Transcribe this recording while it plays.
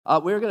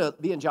We're going to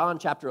be in John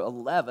chapter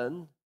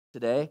 11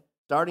 today,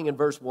 starting in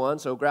verse 1.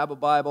 So grab a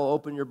Bible,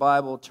 open your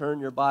Bible, turn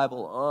your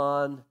Bible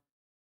on.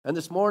 And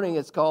this morning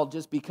it's called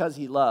Just Because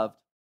He Loved.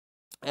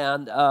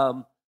 And,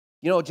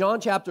 John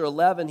chapter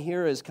 11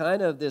 here is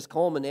kind of this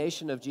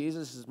culmination of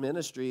Jesus'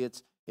 ministry.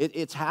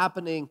 It's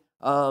happening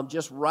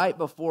just right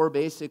before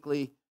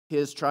basically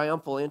his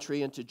triumphal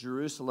entry into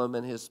Jerusalem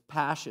and his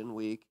Passion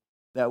Week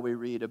that we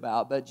read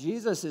about. But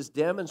Jesus is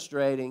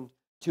demonstrating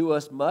to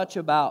us much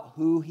about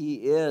who he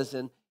is.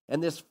 And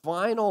this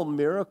final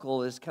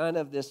miracle is kind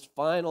of this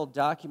final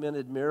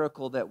documented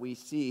miracle that we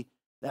see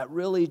that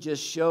really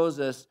just shows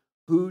us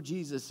who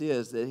Jesus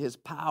is, that his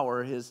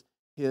power, his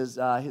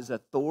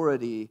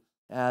authority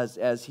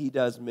as he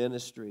does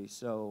ministry.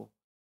 So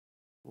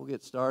we'll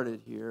get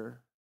started here.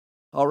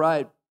 All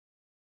right.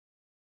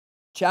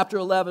 Chapter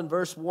 11,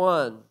 verse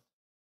 1.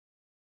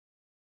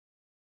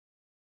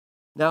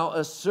 Now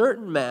a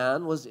certain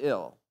man was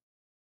ill,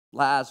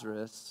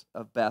 Lazarus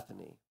of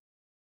Bethany,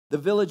 the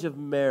village of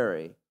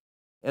Mary,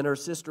 and her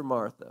sister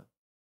Martha.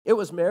 It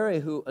was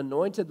Mary who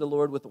anointed the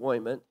Lord with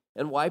ointment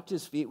and wiped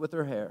his feet with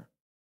her hair,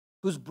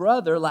 whose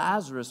brother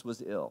Lazarus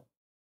was ill.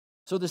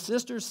 So the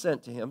sisters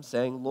sent to him,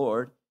 saying,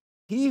 Lord,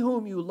 he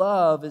whom you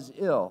love is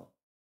ill.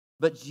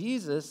 But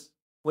Jesus,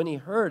 when he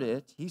heard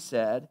it, he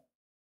said,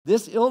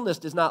 this illness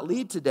does not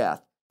lead to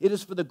death. It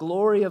is for the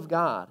glory of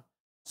God,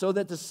 so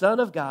that the Son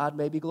of God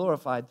may be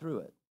glorified through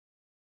it.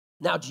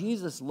 Now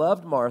Jesus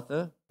loved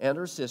Martha and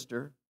her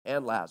sister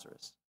and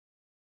Lazarus.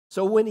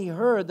 So when he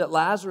heard that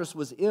Lazarus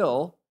was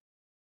ill,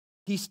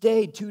 he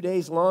stayed 2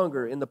 days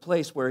longer in the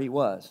place where he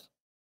was.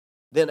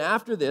 Then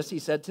after this, he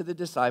said to the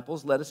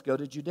disciples, let us go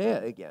to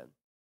Judea again.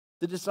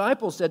 The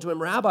disciples said to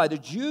him, Rabbi, the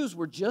Jews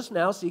were just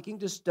now seeking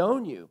to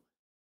stone you,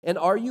 and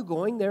are you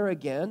going there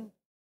again?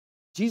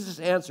 Jesus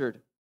answered,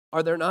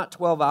 are there not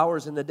 12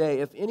 hours in the day?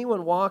 If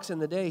anyone walks in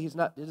the day, he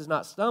does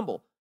not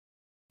stumble,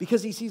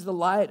 because he sees the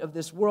light of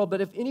this world.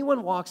 But if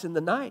anyone walks in the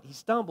night, he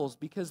stumbles,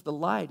 because the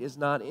light is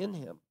not in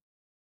him.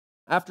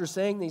 After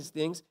saying these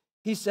things,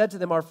 he said to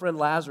them, our friend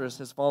Lazarus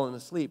has fallen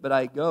asleep, but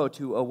I go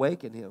to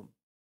awaken him.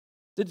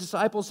 The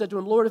disciples said to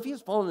him, Lord, if he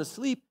has fallen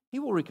asleep, he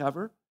will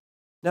recover.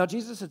 Now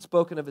Jesus had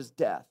spoken of his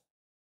death,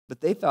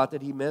 but they thought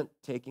that he meant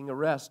taking a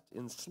rest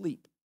in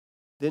sleep.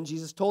 Then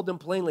Jesus told them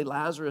plainly,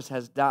 Lazarus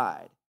has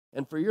died,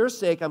 and for your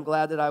sake I'm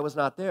glad that I was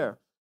not there,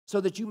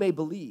 so that you may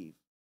believe,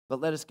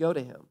 but let us go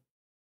to him.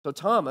 So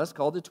Thomas,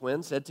 called the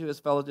twin, said to his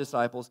fellow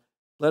disciples,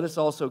 let us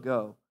also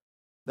go,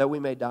 that we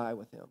may die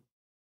with him.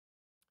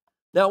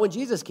 Now when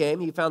Jesus came,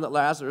 he found that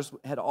Lazarus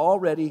had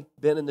already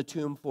been in the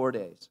tomb 4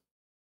 days.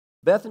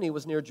 Bethany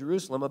was near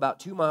Jerusalem, about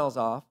 2 miles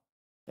off,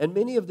 and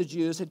many of the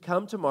Jews had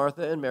come to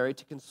Martha and Mary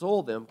to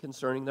console them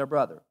concerning their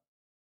brother.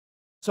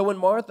 So when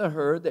Martha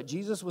heard that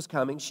Jesus was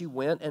coming, she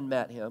went and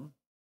met him,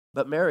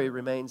 but Mary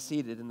remained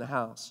seated in the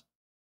house.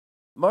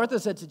 Martha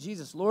said to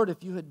Jesus, Lord,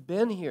 if you had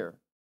been here,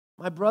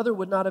 my brother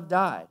would not have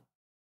died.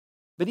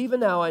 But even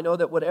now I know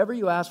that whatever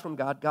you ask from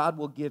God, God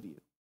will give you.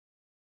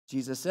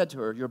 Jesus said to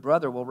her, your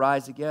brother will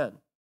rise again.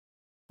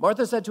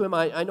 Martha said to him,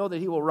 I know that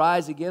he will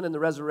rise again in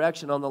the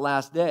resurrection on the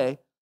last day.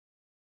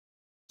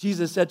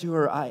 Jesus said to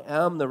her, I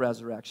am the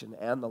resurrection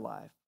and the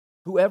life.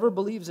 Whoever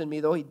believes in me,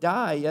 though he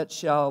die, yet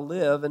shall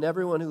live, and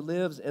everyone who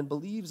lives and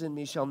believes in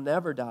me shall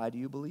never die. Do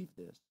you believe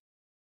this?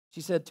 She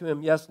said to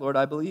him, yes, Lord,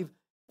 I believe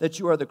that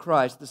you are the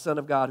Christ, the Son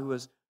of God, who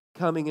is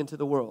coming into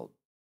the world.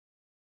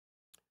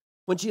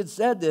 When she had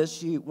said this,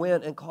 she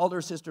went and called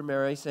her sister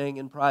Mary, saying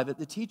in private,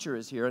 the teacher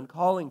is here and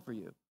calling for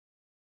you.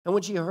 And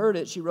when she heard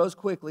it, she rose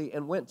quickly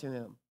and went to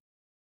him.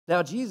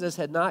 Now Jesus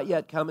had not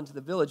yet come into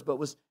the village, but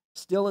was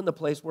still in the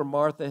place where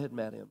Martha had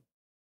met him.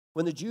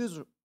 When the Jews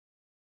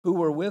who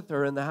were with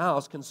her in the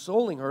house,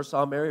 consoling her,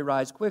 saw Mary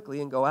rise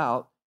quickly and go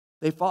out,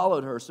 they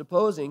followed her,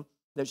 supposing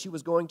that she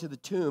was going to the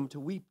tomb to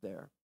weep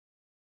there.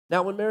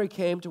 Now when Mary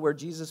came to where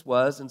Jesus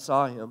was and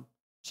saw him,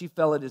 she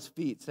fell at his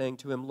feet, saying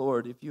to him,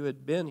 Lord, if you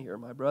had been here,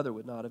 my brother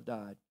would not have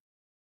died.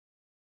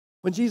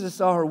 When Jesus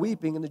saw her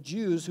weeping, and the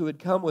Jews who had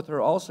come with her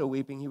also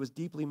weeping, he was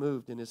deeply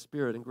moved in his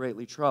spirit and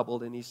greatly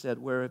troubled, and he said,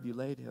 where have you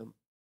laid him?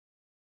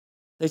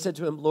 They said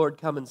to him, Lord,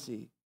 come and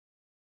see.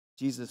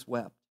 Jesus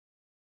wept.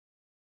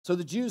 So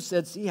the Jews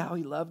said, see how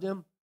he loved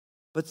him?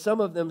 But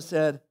some of them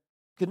said,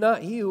 could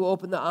not he who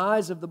opened the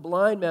eyes of the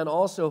blind man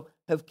also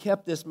have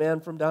kept this man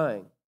from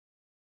dying?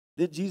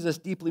 Then Jesus,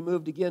 deeply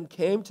moved again,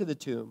 came to the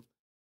tomb.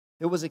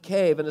 It was a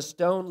cave, and a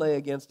stone lay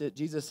against it.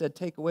 Jesus said,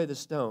 take away the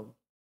stone.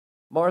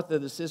 Martha,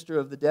 the sister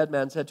of the dead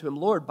man, said to him,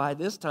 Lord, by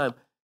this time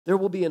there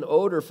will be an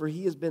odor, for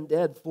he has been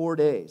dead 4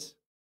 days.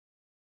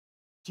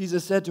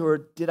 Jesus said to her,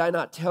 did I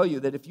not tell you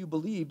that if you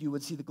believed, you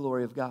would see the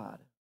glory of God?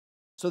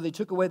 So they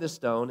took away the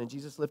stone, and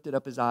Jesus lifted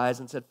up his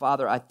eyes and said,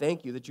 Father, I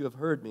thank you that you have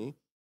heard me.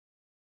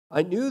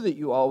 I knew that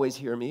you always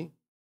hear me,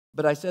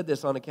 but I said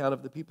this on account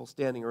of the people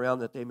standing around,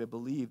 that they may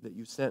believe that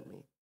you sent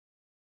me.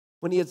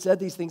 When he had said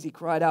these things, he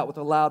cried out with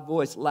a loud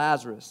voice,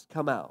 Lazarus,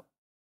 come out.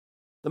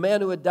 The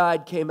man who had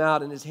died came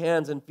out, and his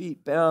hands and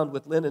feet bound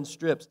with linen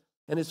strips,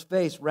 and his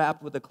face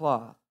wrapped with a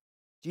cloth.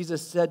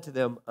 Jesus said to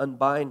them,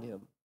 unbind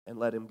him and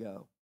let him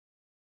go.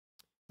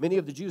 Many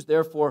of the Jews,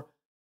 therefore,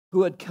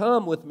 who had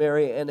come with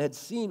Mary and had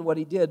seen what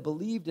he did,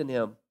 believed in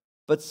him.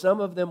 But some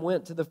of them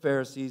went to the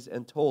Pharisees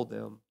and told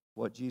them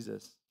what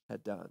Jesus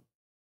had done.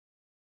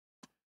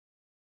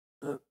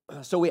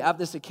 So we have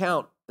this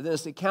account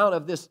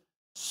of this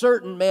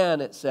certain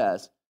man, it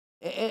says.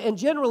 And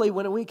generally,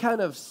 when we kind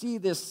of see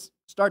this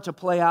start to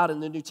play out in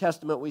the New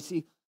Testament, we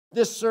see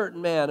this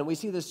certain man and we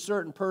see this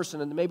certain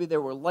person, and maybe they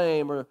were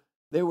lame or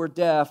they were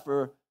deaf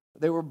or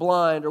they were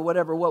blind or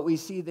whatever. What we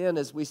see then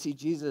is we see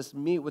Jesus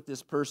meet with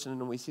this person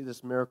and we see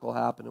this miracle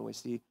happen and we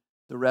see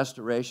the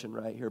restoration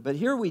right here. But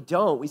here we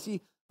don't. We're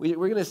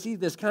going to see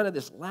this kind of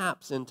this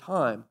lapse in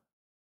time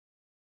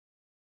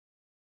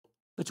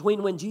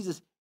between when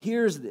Jesus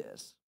hears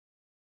this.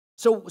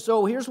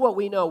 So here's what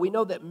we know. We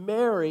know that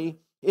Mary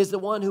is the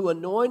one who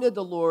anointed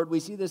the Lord. We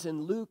see this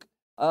in Luke.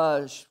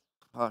 I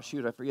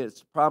forget.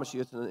 I promise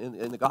you it's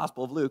in the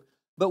Gospel of Luke.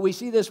 But we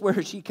see this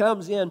where she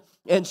comes in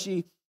and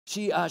she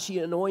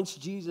anoints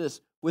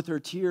Jesus with her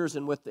tears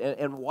and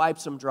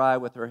wipes him dry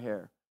with her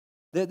hair.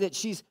 That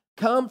she's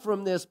come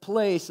from this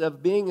place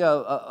of being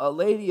a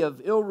lady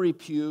of ill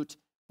repute,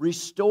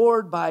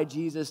 restored by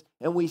Jesus,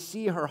 and we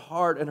see her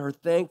heart and her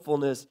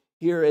thankfulness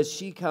here as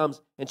she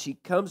comes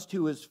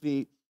to his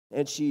feet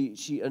and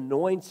she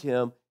anoints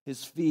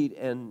his feet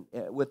and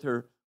with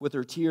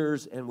her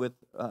tears and with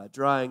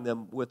drying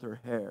them with her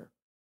hair.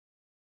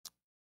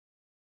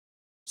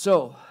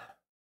 So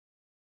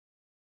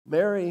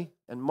Mary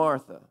and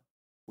Martha,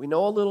 we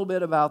know a little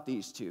bit about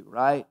these two,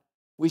 right?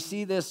 We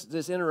see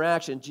this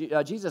interaction.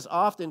 Jesus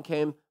often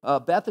came,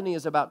 Bethany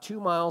is about 2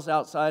 miles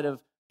outside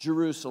of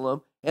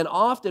Jerusalem, and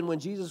often when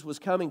Jesus was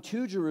coming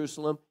to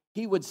Jerusalem,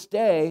 he would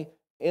stay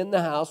in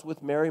the house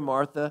with Mary,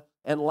 Martha,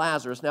 and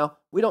Lazarus. Now,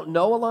 we don't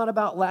know a lot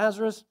about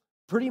Lazarus.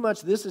 Pretty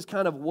much this is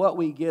kind of what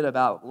we get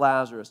about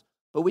Lazarus.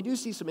 But we do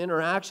see some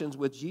interactions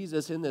with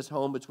Jesus in this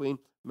home between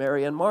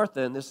Mary and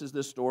Martha, and this is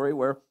the story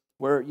where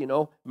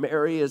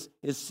Mary is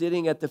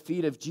sitting at the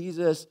feet of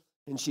Jesus,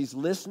 and she's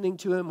listening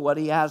to him, what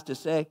he has to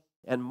say,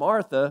 and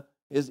Martha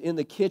is in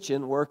the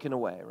kitchen working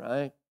away,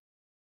 right?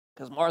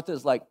 Because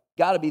Martha's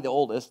got to be the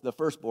oldest, the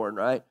firstborn,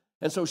 right?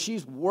 And so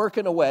she's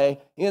working away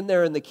in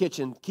there in the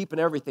kitchen, keeping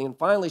everything. And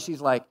finally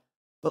she's like,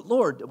 but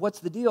Lord, what's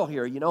the deal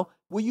here?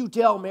 Will you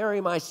tell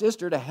Mary, my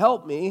sister, to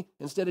help me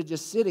instead of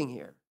just sitting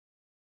here?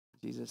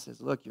 Jesus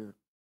says, look, you're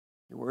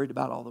worried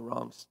about all the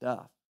wrong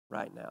stuff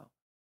right now.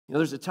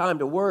 There's a time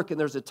to work and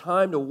there's a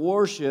time to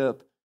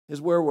worship is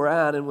where we're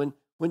at. And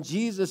when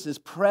Jesus is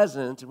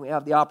present and we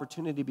have the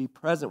opportunity to be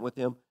present with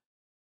him,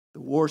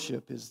 the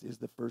worship is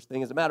the first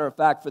thing. As a matter of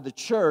fact, for the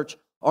church,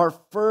 our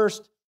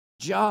first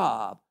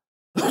job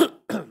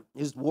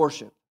is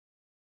worship.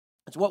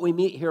 It's what we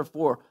meet here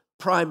for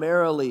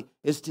primarily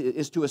is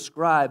to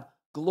ascribe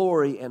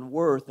glory and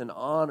worth and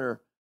honor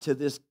to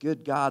this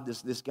good God,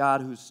 this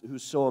God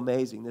who's so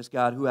amazing, this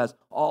God who has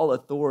all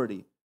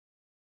authority.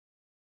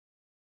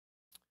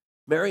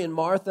 Mary and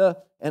Martha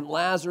and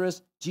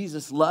Lazarus,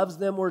 Jesus loves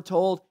them, we're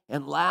told,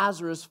 and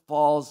Lazarus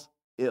falls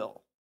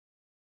ill.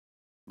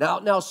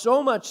 Now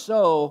so much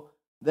so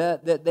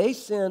that they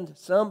send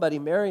somebody,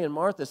 Mary and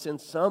Martha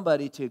send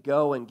somebody to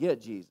go and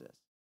get Jesus,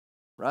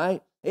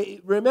 right?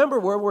 Remember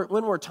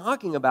when we're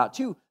talking about,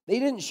 too, they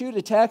didn't shoot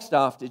a text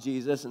off to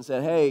Jesus and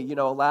said, hey,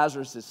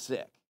 Lazarus is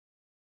sick,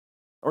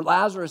 or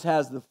Lazarus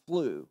has the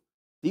flu.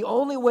 The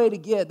only way to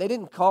they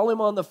didn't call him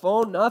on the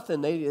phone,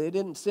 nothing. They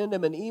didn't send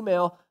him an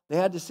email. They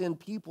had to send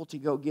people to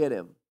go get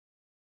him.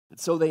 And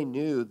so they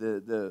knew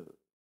the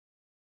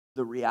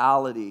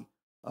reality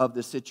of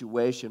the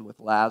situation with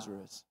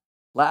Lazarus.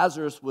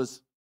 Lazarus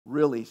was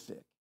really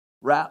sick.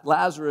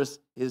 Lazarus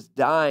is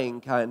dying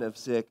kind of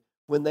sick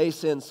when they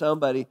send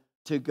somebody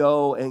to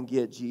go and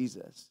get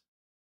Jesus.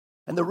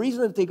 And the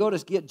reason that they go to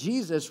get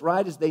Jesus,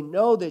 right, is they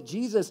know that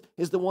Jesus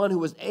is the one who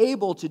was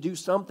able to do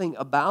something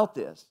about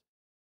this.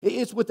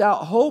 It's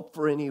without hope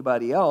for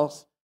anybody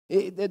else.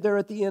 They're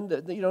at the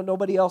end,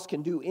 nobody else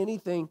can do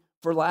anything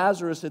for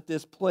Lazarus at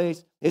this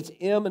place. It's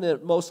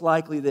imminent, most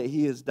likely, that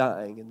he is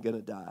dying and going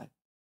to die.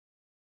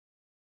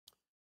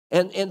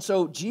 And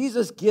so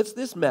Jesus gets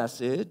this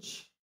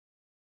message,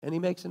 and he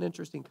makes an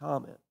interesting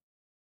comment.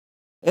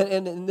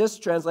 And in this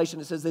translation,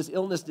 it says this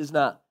illness does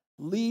not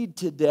lead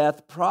to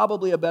death.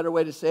 Probably a better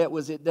way to say it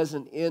was it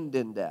doesn't end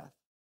in death.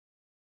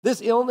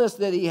 This illness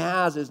that he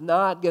has is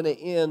not going to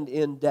end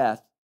in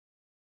death.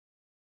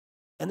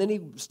 And then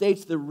he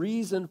states the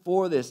reason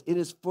for this. It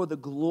is for the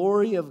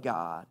glory of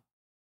God,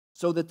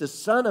 so that the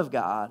Son of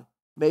God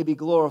may be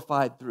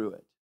glorified through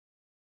it.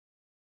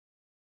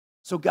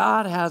 So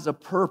God has a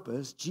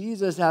purpose.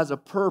 Jesus has a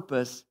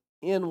purpose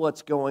in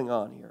what's going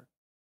on here.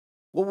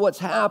 Well, what's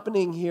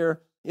happening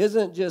here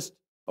isn't just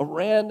a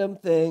random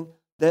thing.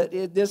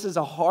 This is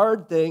a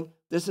hard thing.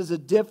 This is a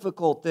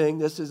difficult thing.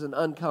 This is an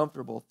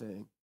uncomfortable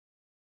thing.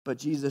 But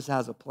Jesus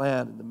has a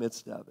plan in the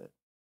midst of it.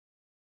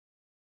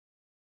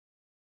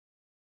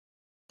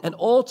 And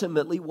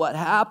ultimately, what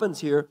happens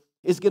here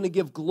is going to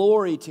give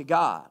glory to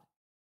God.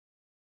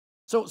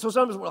 So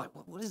sometimes we're like,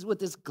 what is with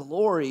this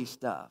glory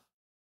stuff?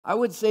 I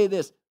would say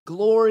this.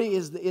 Glory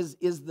is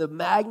the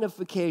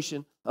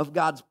magnification of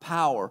God's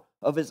power,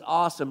 of his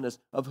awesomeness,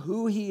 of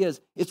who he is.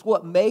 It's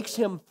what makes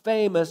him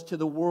famous to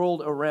the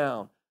world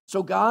around.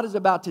 So God is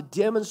about to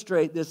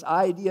demonstrate this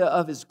idea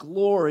of his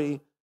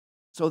glory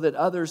so that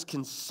others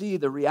can see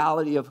the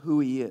reality of who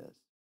he is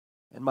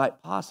and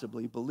might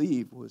possibly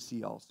believe was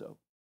he also.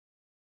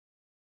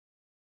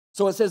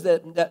 So it says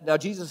that now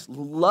Jesus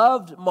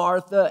loved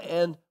Martha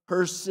and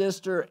her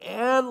sister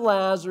and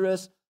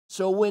Lazarus.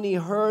 So when he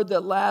heard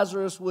that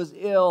Lazarus was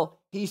ill,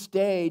 he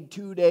stayed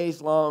 2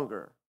 days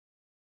longer.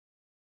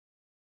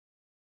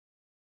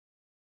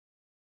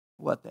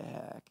 What the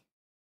heck?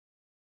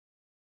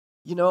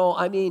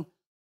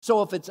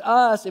 So if it's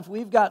us, if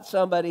we've got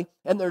somebody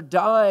and they're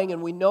dying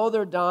and we know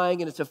they're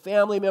dying and it's a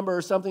family member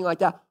or something like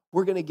that,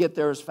 we're going to get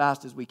there as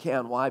fast as we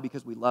can. Why?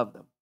 Because we love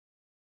them.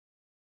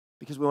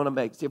 Because we want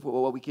to see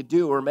what we could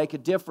do or make a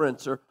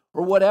difference or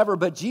whatever.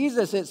 But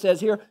Jesus, it says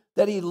here,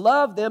 that he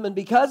loved them, and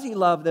because he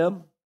loved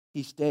them,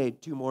 he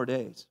stayed 2 more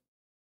days.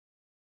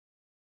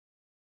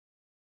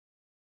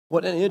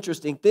 What an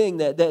interesting thing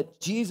that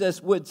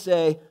Jesus would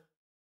say,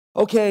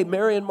 okay,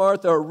 Mary and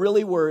Martha are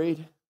really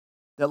worried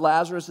that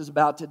Lazarus is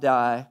about to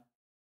die.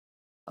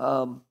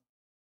 I'm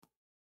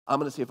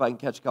going to see if I can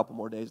catch a couple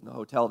more days in the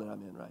hotel that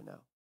I'm in right now.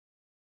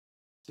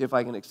 See if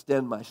I can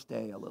extend my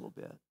stay a little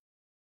bit.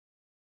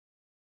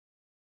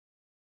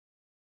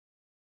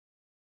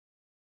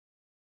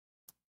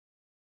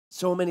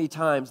 So many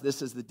times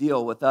this is the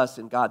deal with us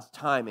in God's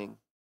timing.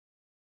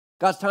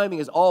 God's timing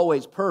is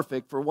always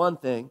perfect, for one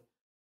thing.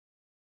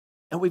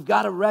 And we've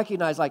got to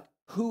recognize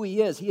who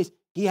he is.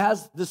 He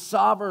has the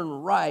sovereign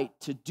right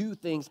to do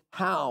things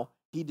how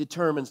he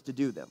determines to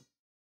do them.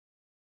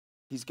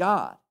 He's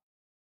God.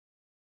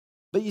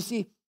 But you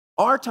see,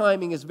 our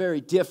timing is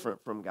very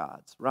different from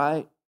God's,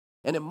 right?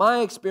 And in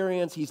my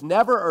experience, he's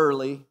never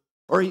early,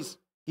 or he's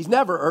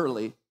never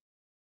early.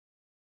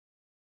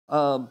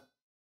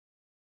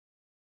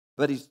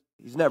 But he's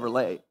never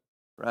late,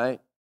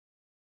 right?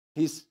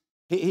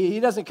 He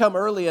doesn't come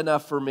early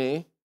enough for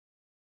me.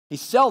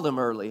 He's seldom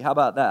early. How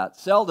about that?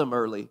 Seldom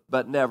early,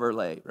 but never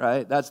late,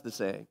 right? That's the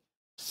saying.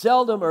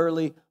 Seldom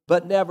early,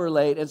 but never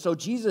late. And so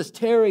Jesus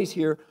tarries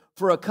here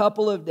for a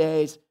couple of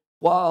days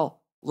while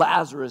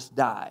Lazarus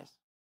dies.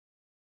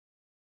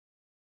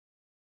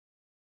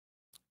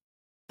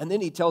 And then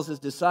he tells his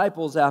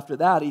disciples after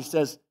that, he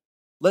says,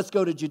 let's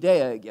go to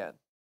Judea again.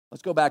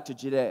 Let's go back to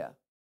Judea.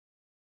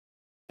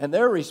 And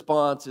their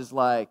response is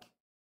like,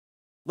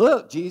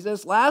 look,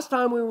 Jesus, last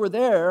time we were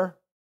there,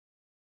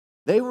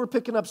 they were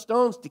picking up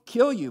stones to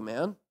kill you,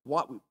 man.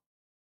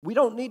 We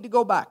don't need to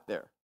go back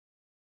there.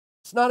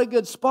 It's not a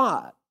good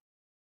spot.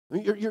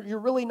 You're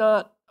really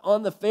not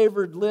on the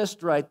favored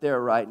list right there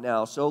right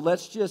now, so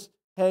let's just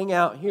hang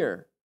out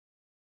here.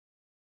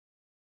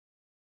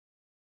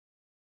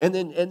 And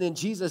then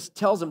Jesus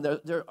tells them,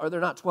 are there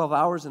not 12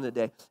 hours in the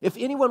day? If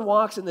anyone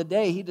walks in the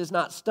day, he does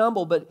not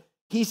stumble, but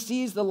he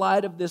sees the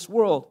light of this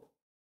world.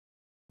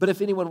 But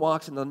if anyone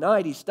walks in the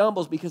night, he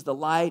stumbles because the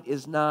light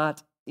is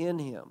not in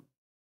him.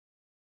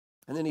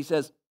 And then he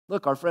says,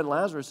 look, our friend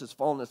Lazarus has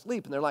fallen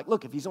asleep. And they're like,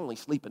 look, if he's only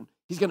sleeping,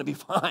 he's going to be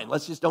fine.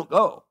 Let's just don't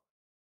go.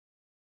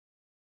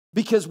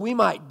 Because we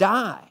might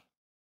die.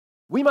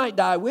 We might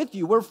die with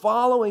you. We're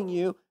following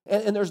you.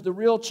 And there's the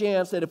real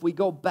chance that if we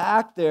go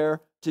back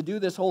there to do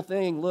this whole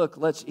thing, look,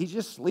 he's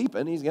just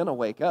sleeping. He's going to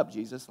wake up,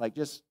 Jesus. Let's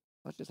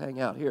just hang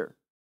out here.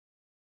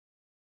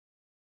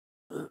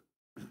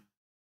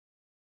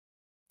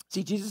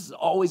 See, Jesus is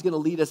always going to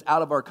lead us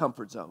out of our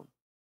comfort zone.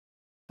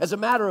 As a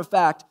matter of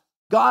fact,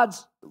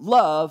 God's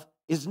love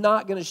is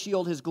not going to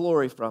shield his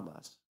glory from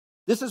us.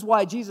 This is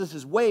why Jesus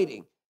is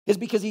waiting, is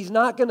because he's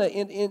not going to,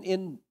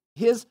 in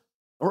his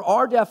or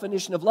our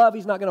definition of love,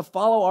 he's not going to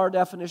follow our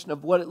definition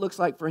of what it looks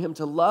like for him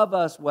to love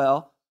us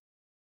well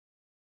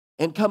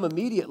and come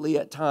immediately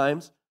at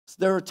times. So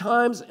there are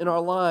times in our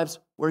lives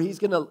where he's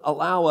going to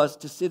allow us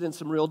to sit in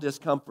some real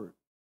discomfort,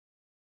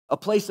 a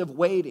place of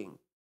waiting,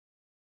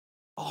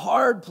 a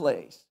hard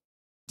place,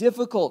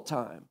 difficult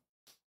time.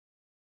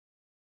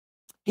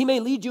 He may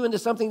lead you into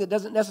something that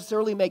doesn't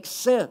necessarily make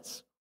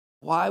sense.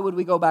 Why would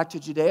we go back to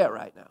Judea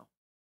right now?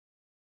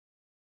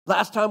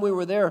 Last time we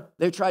were there,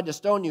 they tried to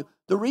stone you.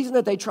 The reason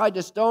that they tried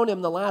to stone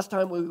him the last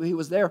time he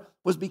was there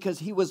was because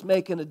he was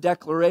making a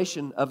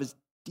declaration of his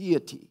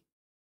deity.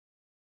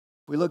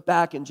 If we look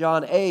back in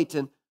John 8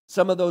 and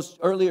some of those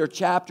earlier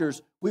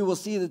chapters, we will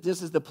see that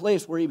this is the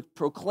place where he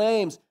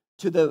proclaims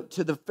to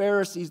the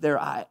Pharisees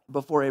there,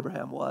 before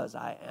Abraham was,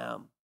 I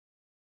am.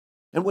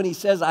 And when he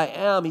says I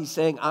am, he's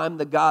saying I'm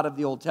the God of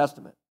the Old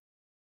Testament.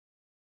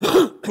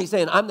 He's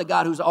saying I'm the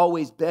God who's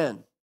always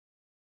been.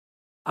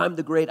 I'm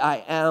the great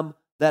I am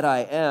that I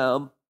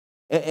am.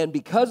 And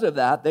because of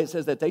that, it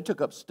says that they took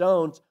up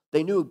stones.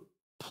 They knew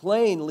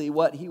plainly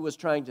what he was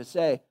trying to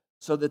say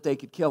so that they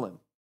could kill him.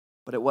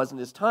 But it wasn't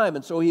his time.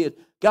 And so he had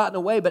gotten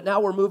away. But now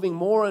we're moving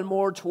more and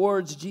more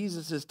towards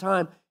Jesus'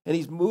 time. And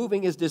he's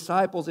moving his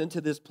disciples into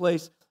this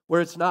place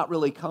where it's not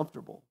really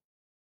comfortable.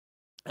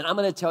 And I'm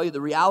going to tell you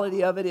the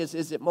reality of it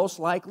is it most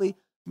likely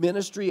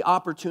ministry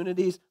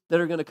opportunities that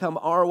are going to come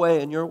our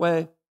way and your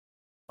way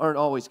aren't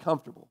always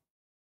comfortable.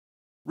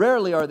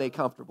 Rarely are they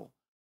comfortable.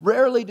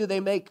 Rarely do they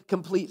make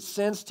complete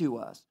sense to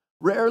us.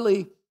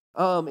 Rarely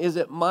is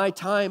it my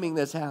timing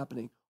that's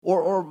happening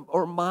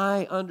or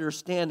my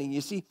understanding.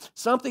 You see,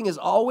 something is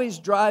always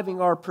driving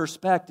our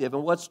perspective.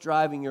 And what's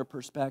driving your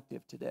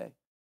perspective today?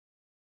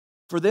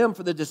 For them,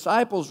 for the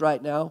disciples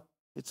right now,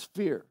 it's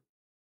fear.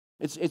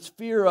 It's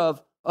fear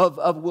of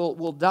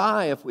we'll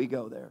die if we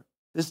go there.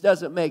 This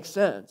doesn't make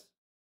sense.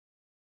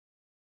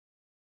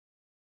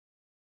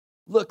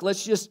 Look,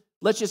 let's just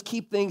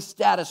keep things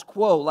status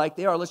quo like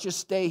they are. Let's just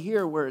stay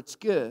here where it's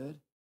good.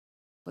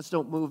 Let's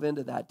don't move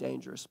into that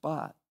dangerous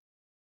spot.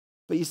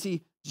 But you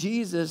see,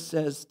 Jesus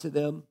says to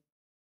them,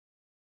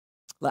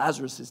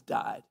 Lazarus has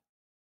died.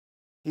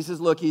 He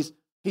says, look, he's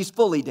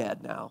fully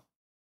dead now.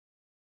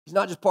 He's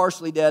not just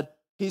partially dead.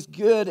 He's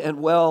good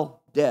and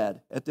well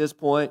dead at this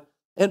point.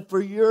 And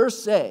for your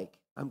sake,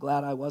 I'm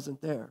glad I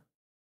wasn't there,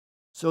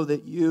 so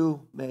that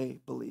you may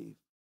believe.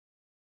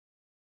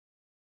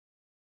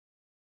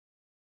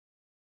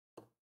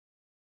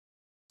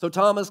 So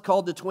Thomas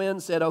called the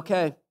twins, said,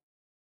 okay,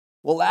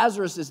 well,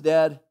 Lazarus is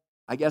dead.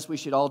 I guess we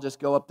should all just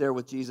go up there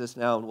with Jesus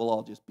now, and we'll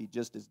all just be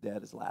just as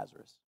dead as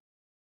Lazarus.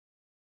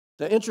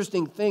 The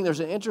interesting thing,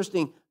 there's an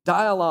interesting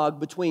dialogue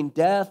between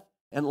death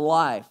and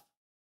life,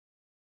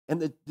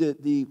 and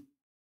the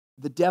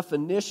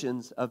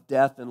definitions of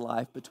death and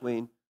life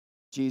between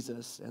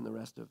Jesus and the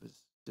rest of his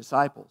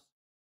disciples.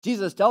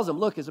 Jesus tells them,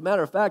 look, as a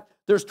matter of fact,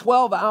 there's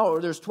 12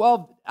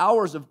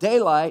 hours of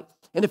daylight,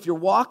 and if you're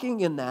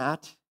walking in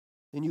that,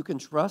 then you can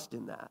trust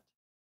in that.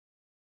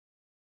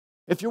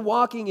 If you're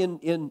walking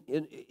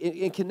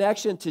in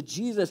connection to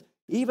Jesus,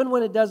 even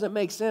when it doesn't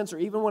make sense or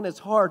even when it's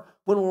hard,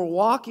 when we're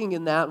walking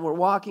in that and we're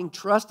walking,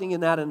 trusting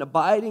in that and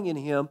abiding in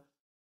Him,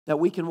 that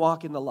we can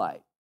walk in the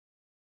light.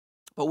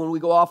 But when we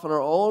go off on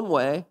our own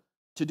way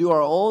to do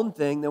our own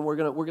thing, then we're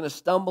gonna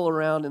stumble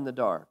around in the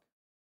dark.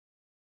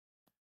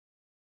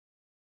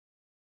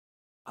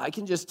 I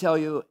can just tell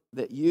you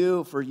that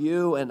for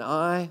you and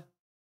I,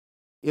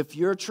 if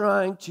you're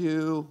trying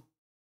to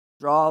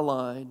draw a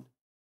line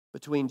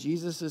between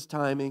Jesus'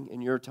 timing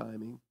and your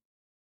timing,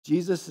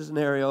 Jesus'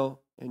 scenario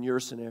and your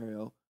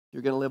scenario,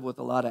 you're going to live with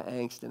a lot of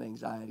angst and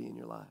anxiety in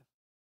your life.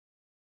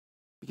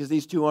 Because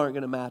these two aren't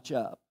going to match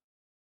up.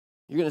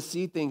 You're going to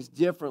see things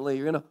differently.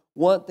 You're going to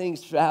want things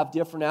to have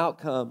different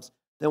outcomes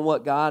than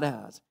what God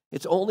has.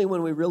 It's only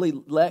when we really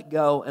let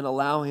go and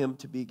allow Him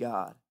to be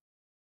God.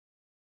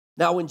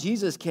 Now, when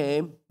Jesus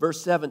came,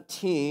 verse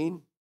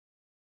 17,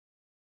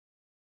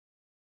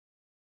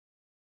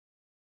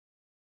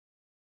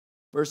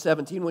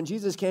 when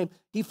Jesus came,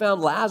 He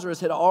found Lazarus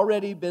had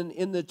already been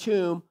in the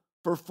tomb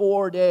for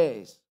 4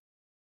 days.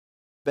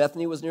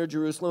 Bethany was near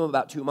Jerusalem,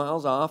 about 2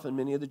 miles off, and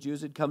many of the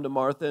Jews had come to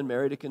Martha and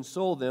Mary to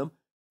console them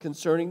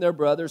concerning their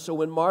brother. So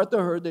when Martha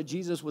heard that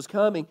Jesus was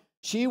coming,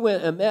 she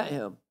went and met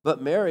Him,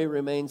 but Mary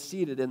remained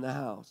seated in the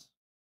house.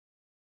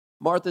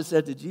 Martha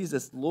said to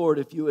Jesus, Lord,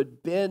 if you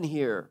had been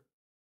here,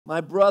 my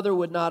brother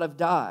would not have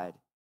died.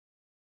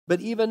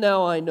 But even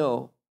now I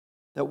know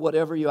that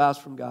whatever you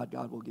ask from God,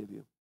 God will give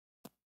you.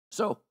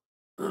 So,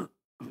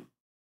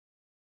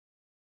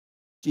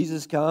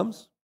 Jesus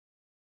comes.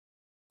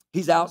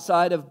 He's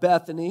outside of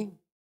Bethany.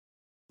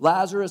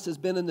 Lazarus has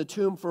been in the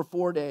tomb for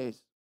 4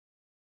 days.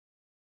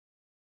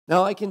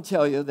 Now, I can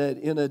tell you that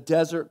in a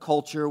desert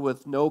culture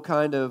with no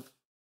kind of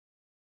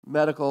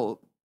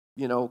medical,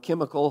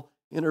 chemical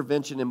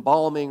intervention,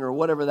 embalming, or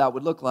whatever that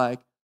would look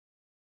like,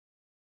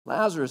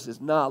 Lazarus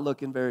is not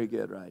looking very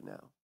good right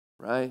now,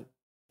 right?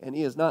 And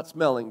he is not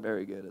smelling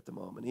very good at the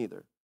moment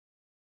either.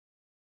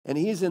 And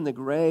he's in the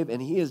grave,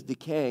 and he is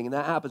decaying, and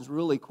that happens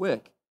really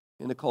quick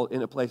in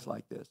a place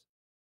like this.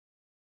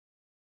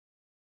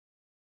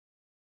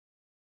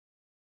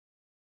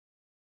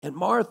 And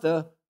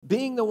Martha,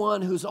 being the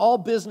one who's all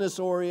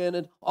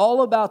business-oriented,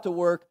 all about the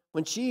work,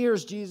 when she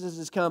hears Jesus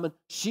is coming,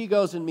 she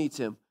goes and meets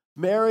Him.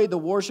 Mary, the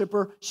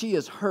worshiper, she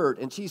is hurt,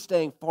 and she's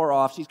staying far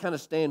off. She's kind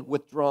of staying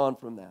withdrawn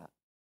from that.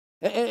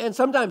 And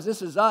sometimes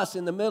this is us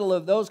in the middle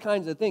of those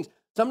kinds of things.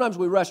 Sometimes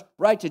we rush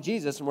right to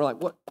Jesus, and we're like,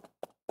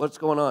 what's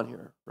going on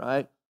here,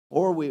 right?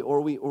 Or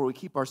we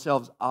keep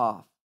ourselves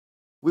off.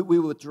 We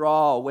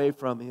withdraw away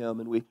from Him,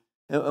 and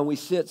we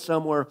sit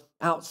somewhere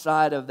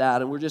outside of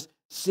that, and we're just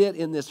sit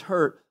in this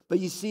hurt. But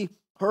you see,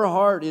 her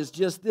heart is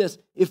just this: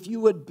 if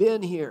you had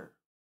been here,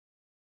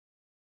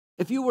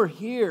 if you were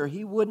here,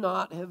 he would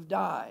not have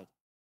died.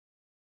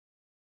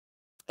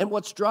 And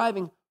what's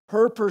driving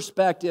her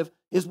perspective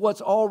is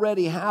what's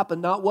already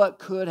happened, not what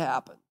could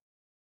happen.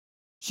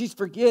 She's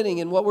forgetting,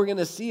 and what we're going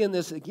to see in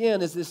this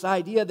again is this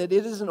idea that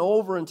it isn't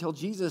over until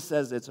Jesus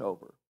says it's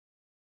over.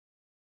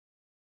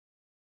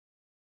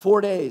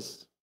 4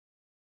 days.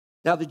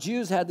 Now, the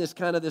Jews had this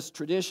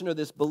tradition or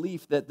this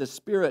belief that the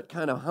spirit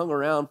kind of hung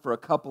around for a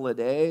couple of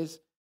days,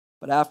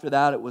 but after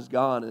that it was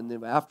gone. And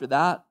then after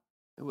that,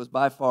 it was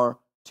by far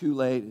too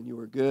late, and you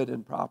were good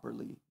and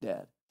properly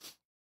dead.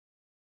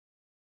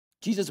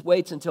 Jesus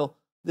waits until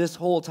this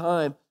whole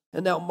time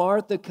And now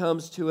Martha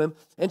comes to him,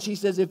 and she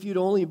says, if you'd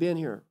only been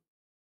here,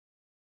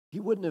 he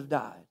wouldn't have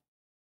died.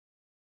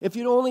 If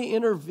you'd only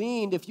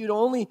intervened, if you'd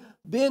only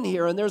been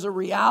here, and there's a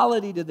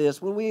reality to this,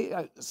 when we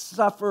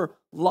suffer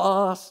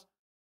loss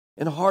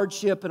and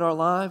hardship in our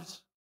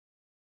lives,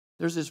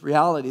 there's this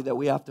reality that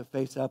we have to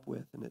face up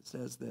with, and it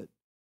says that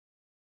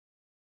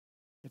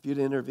if you'd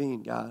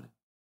intervened, God,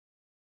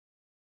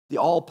 the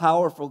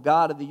all-powerful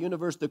God of the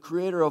universe, the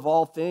creator of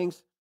all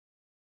things,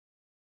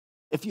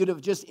 if you'd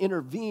have just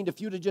intervened,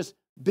 if you'd have just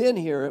been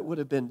here, it would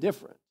have been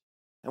different.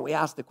 And we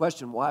ask the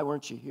question, why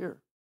weren't you here?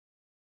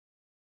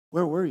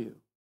 Where were you?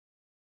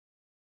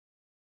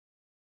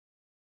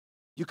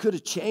 You could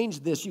have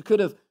changed this. You could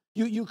have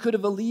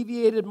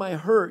alleviated my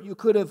hurt. You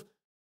could have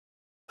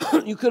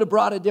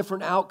brought a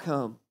different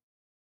outcome.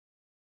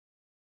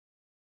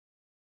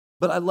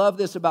 But I love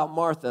this about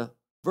Martha,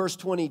 verse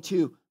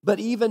 22. But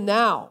even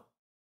now,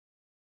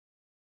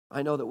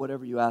 I know that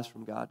whatever you ask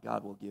from God,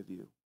 God will give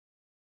you.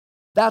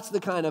 That's the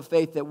kind of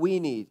faith that we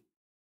need.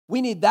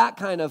 We need that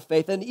kind of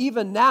faith, and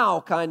even now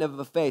kind of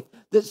a faith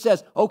that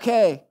says,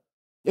 okay,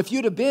 if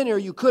you'd have been here,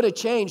 you could have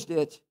changed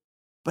it,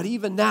 but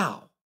even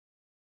now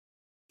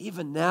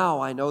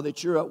I know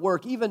that you're at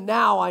work. Even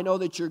now I know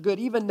that you're good.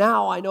 Even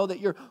now I know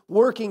that you're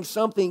working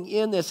something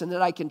in this and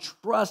that I can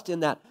trust in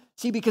that.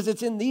 See, because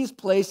it's in these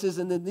places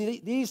and in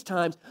these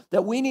times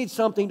that we need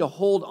something to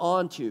hold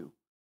on to.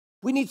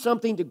 We need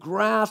something to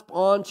grasp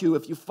onto.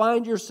 If you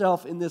find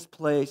yourself in this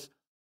place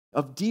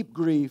of deep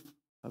grief,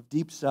 of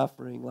deep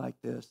suffering like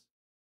this,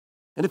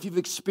 and if you've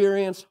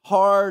experienced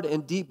hard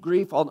and deep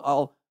grief,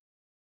 I'll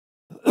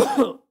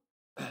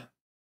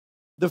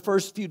the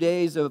first few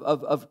days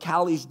of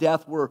Callie's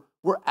death were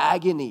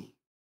agony,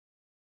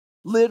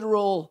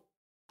 literal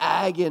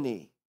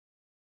agony.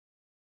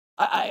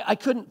 I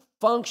couldn't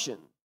function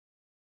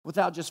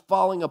without just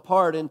falling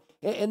apart.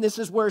 And this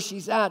is where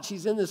she's at.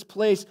 She's in this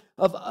place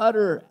of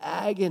utter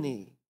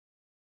agony.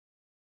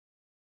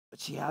 But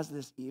she has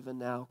this even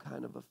now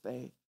kind of a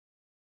faith.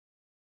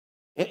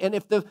 And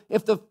if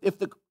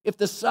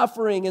the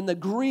suffering and the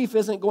grief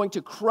isn't going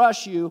to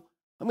crush you,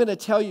 I'm going to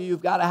tell you,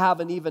 you've got to have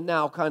an even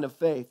now kind of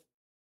faith.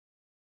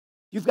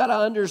 You've got to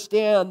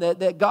understand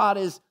that God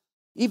is,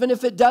 even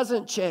if it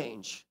doesn't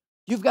change,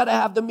 you've got to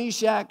have the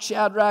Meshach,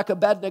 Shadrach,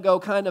 Abednego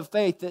kind of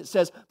faith that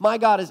says, my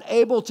God is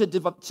able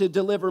to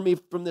deliver me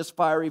from this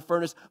fiery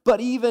furnace,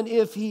 but even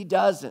if he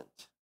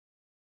doesn't,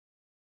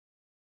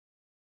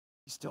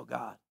 he's still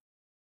God.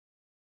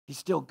 He's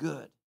still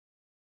good.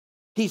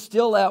 He's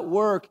still at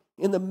work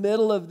in the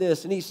middle of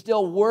this, and he's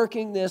still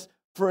working this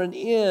for an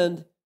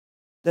end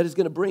that is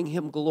going to bring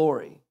him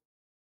glory.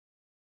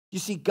 You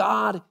see,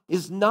 God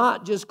is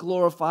not just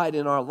glorified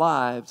in our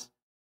lives.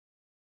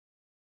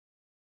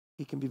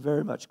 He can be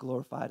very much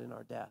glorified in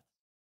our death.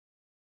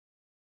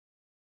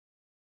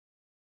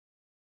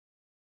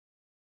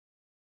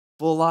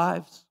 Full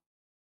lives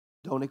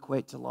don't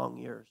equate to long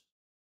years.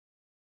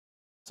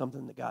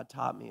 Something that God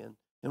taught me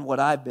and what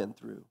I've been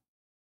through.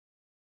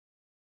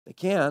 They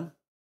can,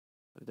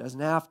 but it doesn't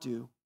have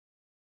to.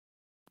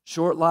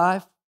 Short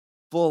life,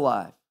 full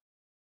life.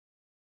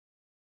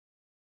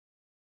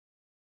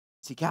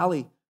 See,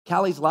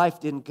 Callie's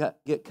life didn't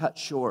get cut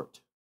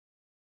short.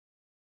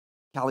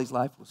 Callie's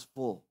life was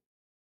full.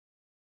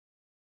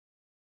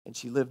 And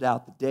she lived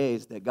out the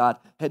days that God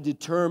had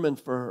determined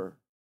for her.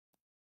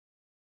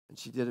 And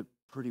she did it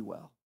pretty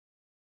well.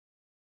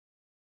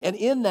 And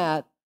in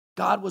that,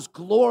 God was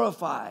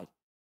glorified.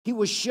 He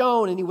was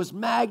shown and he was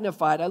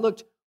magnified. I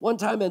looked one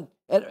time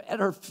at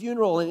her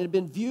funeral, and it had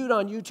been viewed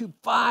on YouTube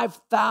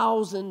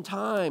 5,000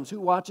 times.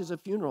 Who watches a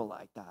funeral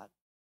like that?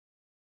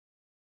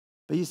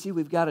 But you see,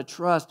 we've got to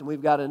trust and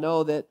we've got to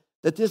know that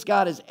this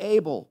God is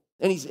able.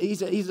 And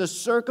he's a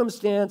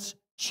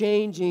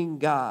circumstance-changing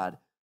God.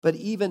 But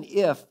even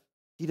if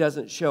he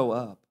doesn't show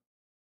up,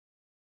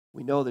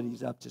 we know that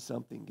he's up to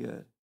something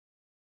good.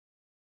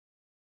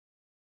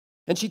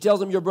 And she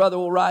tells him, your brother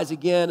will rise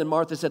again. And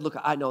Martha said, look,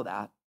 I know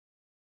that.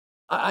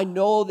 I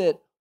know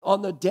that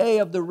on the day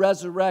of the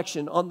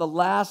resurrection, on the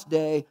last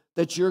day,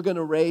 that you're going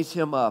to raise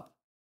him up.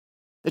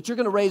 That you're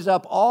going to raise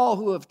up all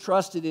who have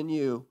trusted in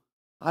you.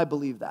 I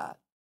believe that.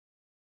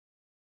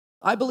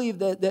 I believe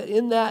that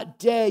in that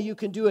day you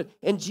can do it.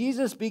 And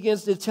Jesus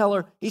begins to tell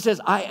her, he says,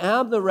 I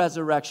am the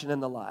resurrection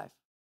and the life.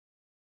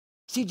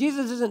 See,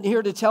 Jesus isn't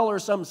here to tell her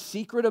some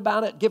secret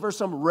about it, give her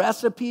some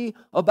recipe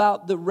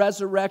about the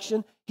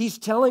resurrection. He's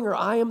telling her,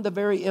 I am the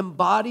very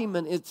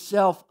embodiment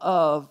itself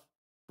of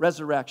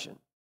resurrection.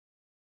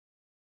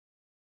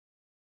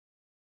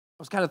 I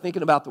was kind of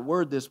thinking about the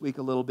word this week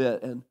a little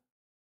bit, and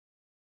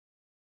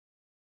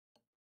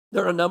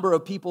there are a number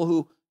of people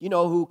who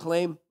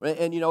claim,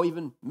 and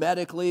even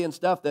medically and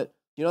stuff, that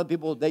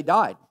people, they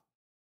died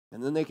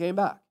and then they came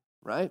back,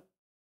 right?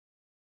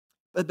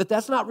 But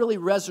that's not really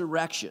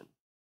resurrection.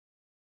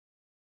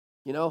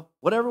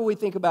 Whatever we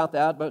think about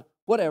that, but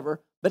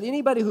whatever. But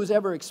anybody who's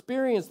ever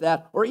experienced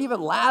that, or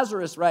even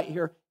Lazarus right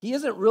here, he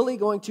isn't really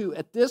going to,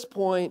 at this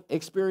point,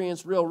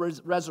 experience real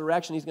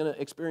resurrection. He's going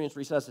to experience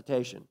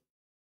resuscitation.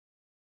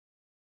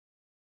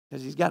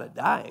 Because he's got to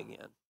die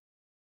again.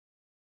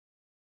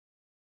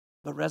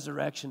 But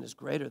resurrection is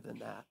greater than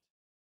that.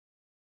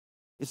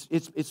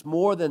 It's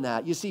more than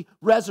that. You see,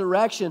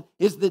 resurrection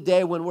is the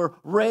day when we're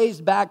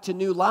raised back to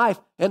new life,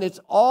 and it's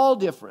all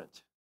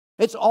different.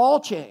 It's all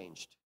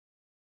changed.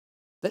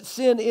 That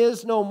sin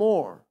is no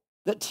more,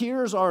 that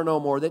tears are no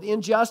more, that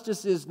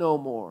injustice is no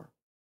more,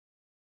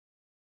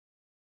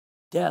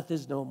 death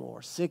is no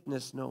more,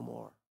 sickness no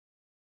more.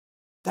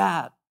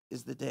 That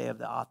is the day of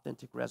the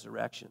authentic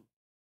resurrection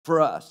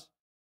for us.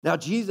 Now,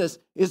 Jesus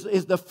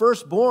is the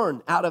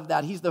firstborn out of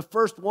that. He's the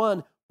first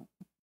one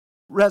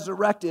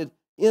resurrected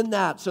in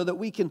that, so that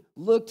we can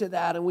look to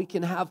that and we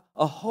can have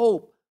a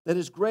hope that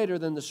is greater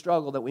than the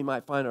struggle that we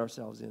might find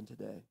ourselves in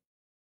today.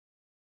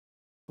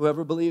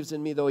 Whoever believes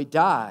in me, though he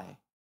die,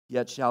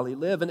 yet shall he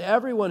live. And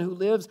everyone who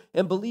lives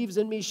and believes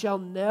in me shall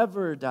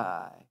never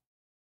die.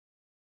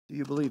 Do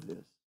you believe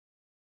this?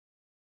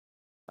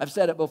 I've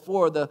said it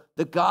before, the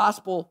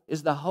gospel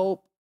is the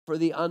hope for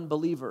the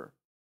unbeliever.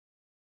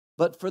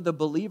 But for the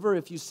believer,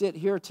 if you sit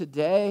here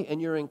today and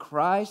you're in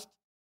Christ,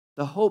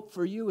 the hope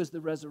for you is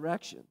the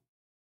resurrection.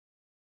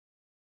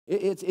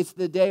 It's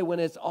the day when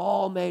it's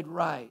all made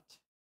right.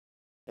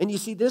 And you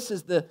see, this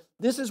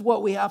is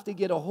what we have to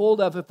get a hold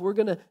of if we're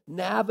going to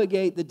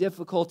navigate the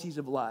difficulties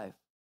of life.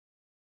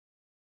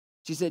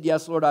 She said,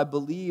 yes, Lord, I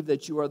believe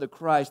that you are the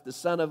Christ, the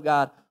Son of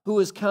God, who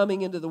is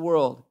coming into the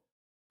world.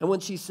 And when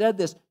she said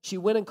this, she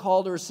went and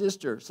called her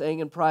sister, saying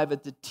in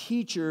private, the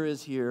teacher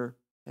is here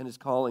and is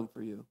calling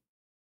for you.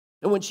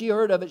 And when she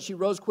heard of it, she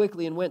rose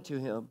quickly and went to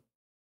him.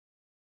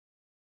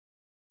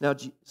 Now,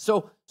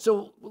 so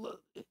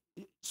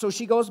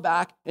she goes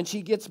back and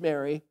she gets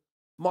Mary.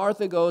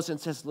 Martha goes and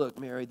says, look,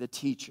 Mary, the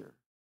teacher.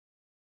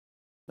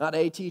 Not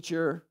a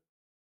teacher,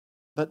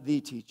 but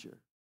the teacher.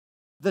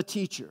 The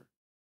teacher.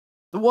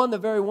 The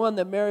very one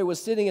that Mary was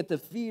sitting at the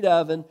feet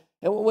of. And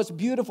what's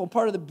beautiful,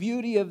 part of the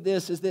beauty of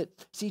this is that,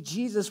 see,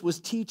 Jesus was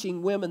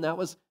teaching women.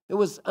 It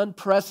was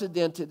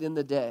unprecedented in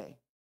the day.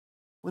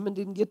 Women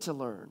didn't get to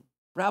learn.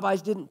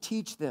 Rabbis didn't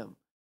teach them.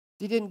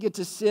 They didn't get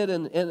to sit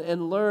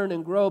and learn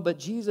and grow. But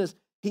Jesus,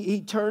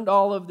 he turned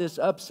all of this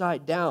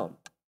upside down.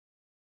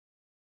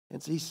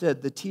 And so he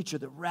said, the teacher,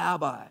 the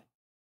rabbi,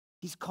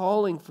 he's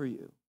calling for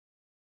you.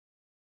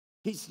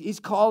 He's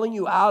calling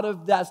you out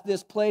of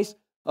this place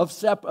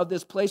of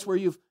this place where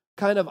you've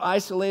kind of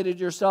isolated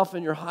yourself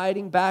and you're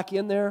hiding back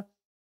in there.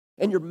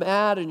 And you're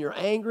mad and you're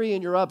angry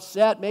and you're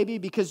upset, maybe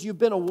because you've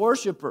been a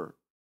worshiper.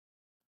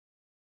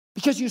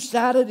 Because you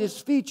sat at his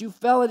feet, you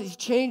fell at, he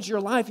changed your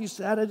life. You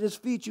sat at his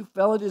feet, you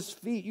fell at his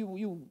feet,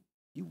 you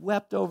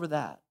wept over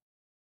that.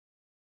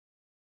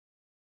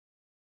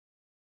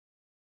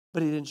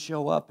 But he didn't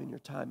show up in your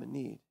time of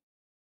need.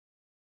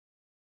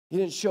 He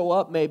didn't show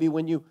up maybe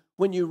when you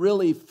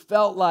really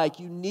felt like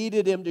you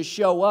needed him to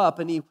show up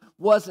and he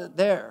wasn't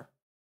there.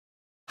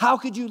 How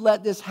could you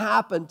let this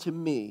happen to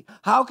me?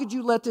 How could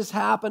you let this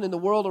happen in the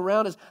world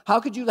around us? How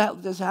could you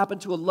let this happen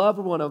to a loved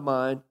one of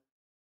mine?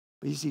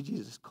 But you see,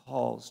 Jesus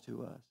calls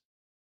to us.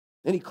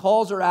 And he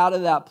calls her out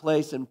of that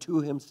place and to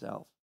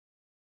himself.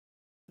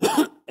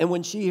 And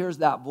when she hears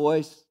that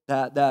voice,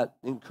 that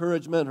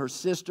encouragement, her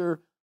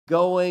sister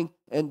going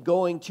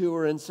to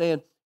her and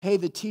saying, hey,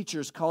 the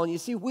teacher's calling you.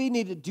 See, we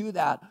need to do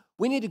that.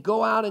 We need to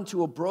go out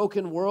into a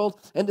broken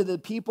world and to the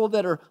people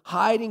that are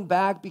hiding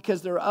back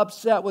because they're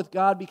upset with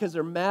God, because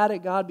they're mad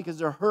at God, because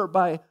they're hurt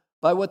by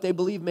what they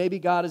believe maybe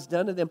God has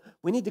done to them.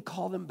 We need to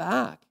call them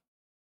back.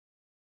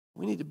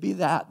 We need to be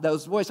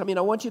those voice. I mean,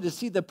 I want you to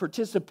see the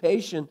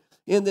participation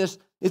in this.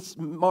 It's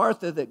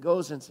Martha that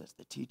goes and says,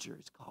 the teacher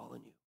is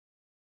calling you.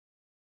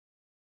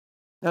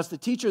 Now, it's the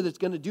teacher that's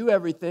going to do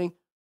everything,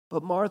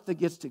 but Martha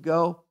gets to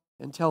go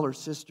and tell her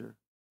sister,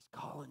 he's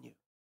calling you.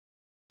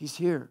 He's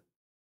here.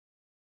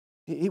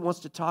 He wants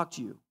to talk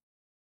to you.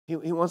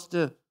 He wants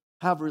to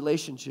have a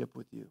relationship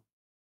with you.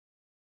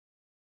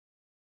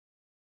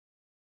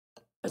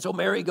 And so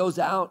Mary goes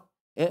out.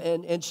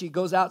 And she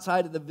goes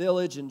outside of the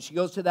village and she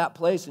goes to that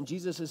place and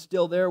Jesus is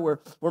still there where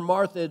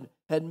Martha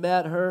had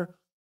met her.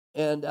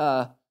 And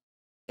a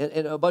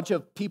bunch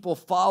of people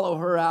follow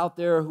her out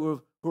there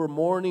who are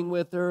mourning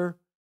with her.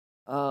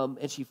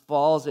 And she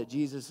falls at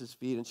Jesus'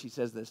 feet and she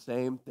says the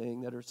same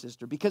thing that her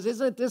sister. Because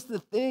isn't this the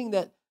thing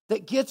that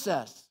gets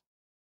us?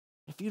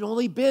 If you'd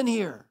only been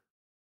here.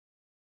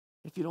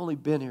 If you'd only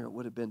been here, it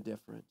would have been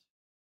different.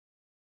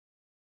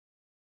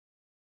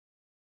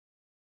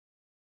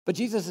 But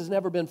Jesus has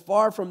never been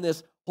far from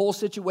this whole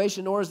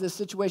situation, nor has this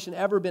situation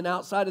ever been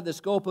outside of the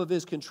scope of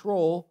his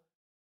control.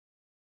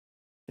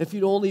 If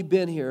you'd only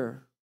been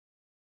here,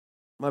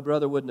 my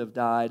brother wouldn't have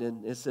died.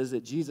 And it says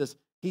that Jesus,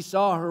 he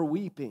saw her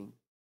weeping,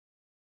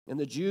 and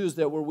the Jews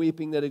that were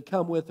weeping that had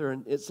come with her.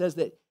 And it says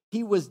that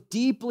he was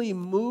deeply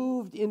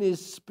moved in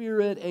his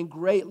spirit and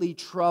greatly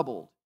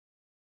troubled.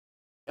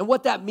 And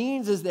what that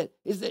means is that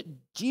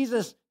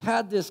Jesus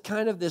had this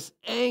kind of this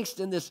angst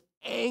and this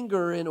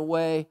anger in a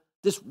way,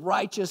 this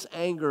righteous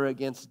anger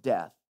against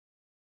death.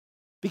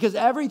 Because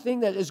everything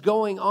that is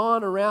going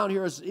on around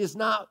here is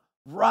not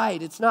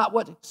right. It's not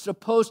what's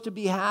supposed to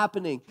be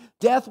happening.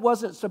 Death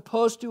wasn't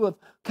supposed to have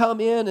come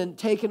in and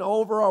taken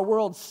over our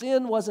world.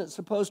 Sin wasn't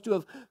supposed to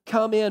have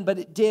come in, but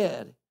it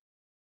did.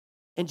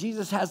 And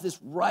Jesus has this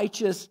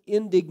righteous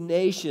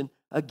indignation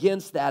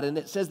against that. And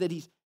it says that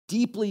he's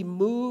deeply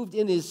moved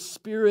in his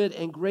spirit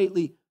and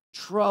greatly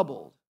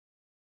troubled.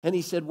 And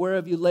he said, "Where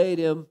have you laid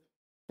him?"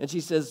 And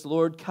she says,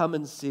 "Lord, come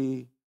and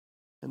see."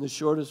 And the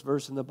shortest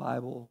verse in the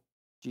Bible,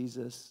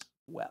 Jesus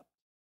wept.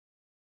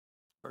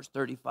 Verse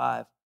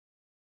 35,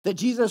 that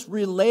Jesus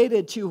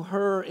related to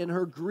her in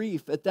her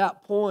grief at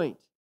that point.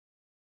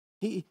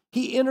 He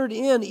entered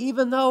in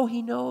even though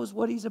he knows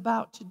what he's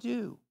about to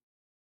do.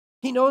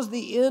 He knows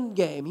the end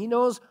game. He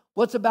knows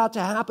what's about to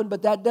happen,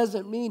 but that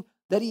doesn't mean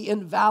that he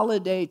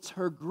invalidates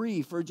her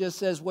grief or just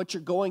says what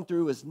you're going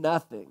through is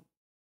nothing.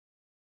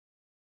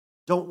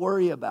 Don't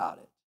worry about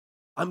it.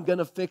 I'm going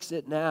to fix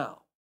it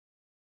now.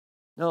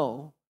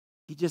 No,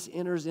 he just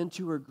enters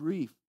into her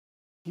grief.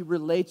 He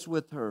relates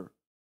with her.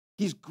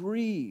 He's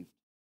grieved.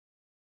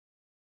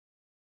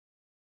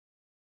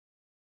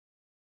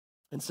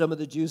 And some of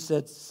the Jews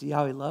said, "See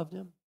how he loved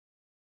him?"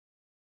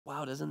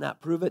 Wow, doesn't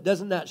that prove it?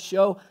 Doesn't that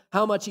show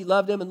how much he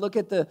loved him? And look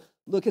at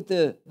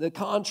the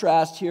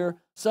contrast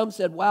here. Some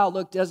said, "Wow,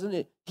 look, doesn't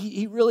it?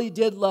 He really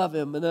did love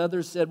him." And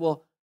others said,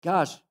 "Well,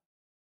 gosh,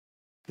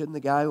 couldn't the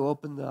guy who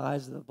opened the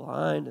eyes of the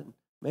blind and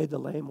made the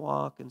lame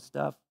walk and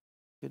stuff,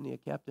 couldn't he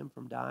have kept him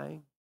from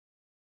dying?"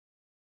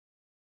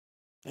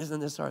 Isn't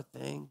this our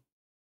thing?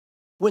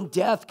 When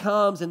death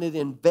comes and it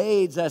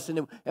invades us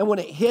and when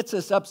it hits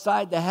us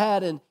upside the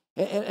head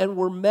and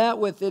we're met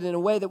with it in a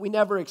way that we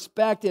never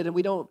expected and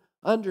we don't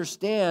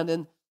understand,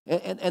 and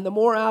the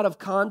more out of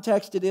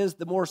context it is,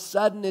 the more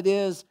sudden it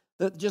is,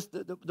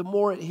 the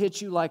more it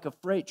hits you like a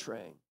freight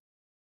train.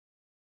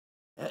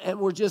 And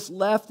we're just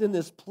left in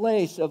this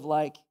place of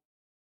like,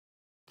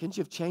 couldn't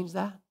you have changed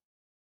that?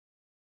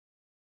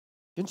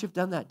 Couldn't you have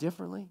done that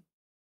differently?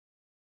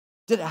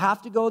 Did it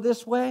have to go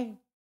this way?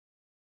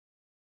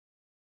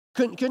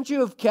 Couldn't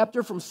you have kept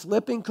her from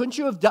slipping? Couldn't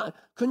you have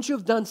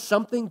done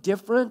something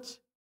different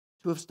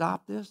to have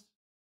stopped this?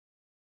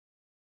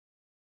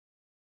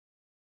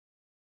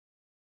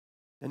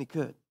 And he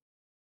could.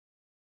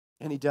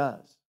 And he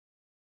does.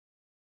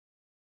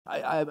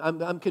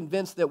 I'm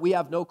convinced that we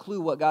have no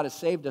clue what God has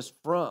saved us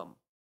from.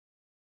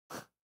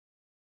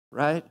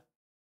 Right?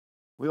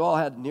 We all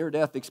had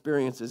near-death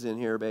experiences in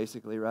here,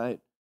 basically, right?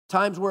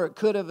 Times where it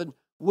could have and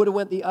would have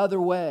went the other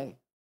way.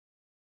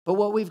 But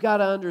what we've got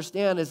to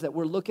understand is that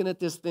we're looking at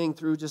this thing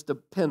through just a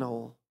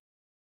pinhole,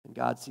 and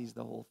God sees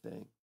the whole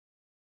thing.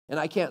 And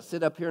I can't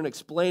sit up here and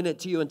explain it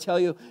to you and tell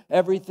you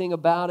everything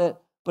about it,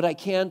 but I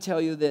can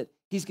tell you that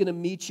he's going to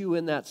meet you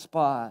in that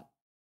spot.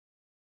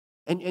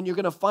 And you're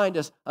going to find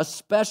a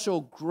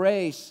special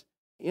grace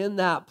in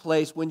that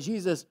place when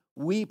Jesus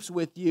weeps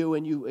with you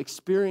and you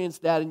experience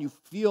that and you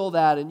feel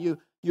that and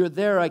you're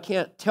there. I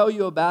can't tell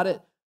you about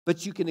it,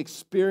 but you can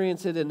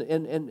experience it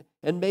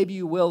and maybe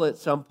you will at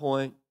some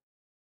point.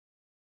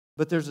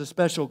 But there's a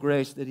special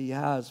grace that he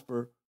has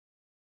for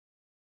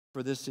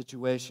this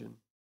situation.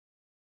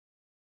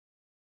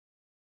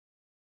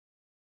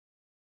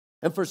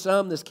 And for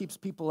some, this keeps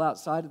people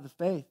outside of the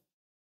faith.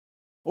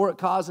 Or it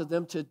causes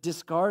them to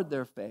discard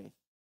their faith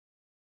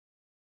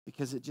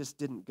because it just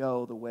didn't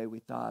go the way we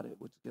thought it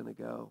was going to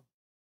go.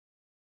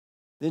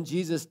 Then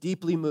Jesus,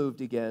 deeply moved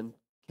again,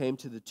 came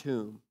to the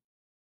tomb.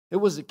 It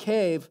was a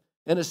cave,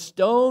 and a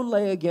stone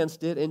lay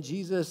against it, and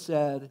Jesus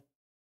said,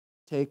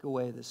 "Take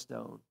away the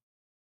stone."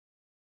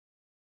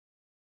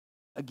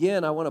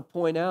 Again, I want to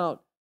point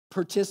out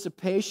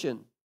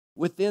participation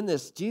within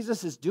this.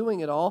 Jesus is doing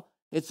it all.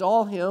 It's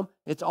all him.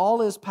 It's all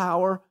his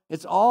power.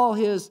 It's all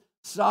his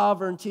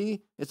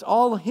sovereignty. It's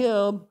all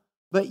him.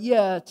 But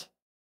yet,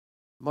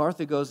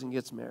 Martha goes and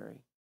gets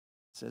Mary.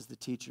 Says the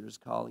teacher is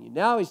calling you.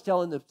 Now he's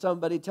telling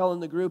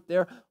the group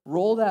there,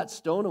 roll that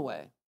stone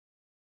away.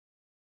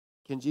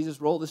 Can Jesus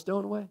roll the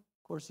stone away?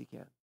 Of course he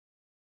can.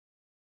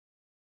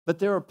 But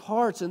there are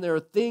parts and there are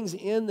things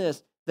in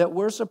this that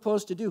we're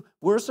supposed to do.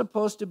 We're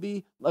supposed to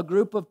be a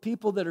group of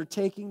people that are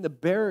taking the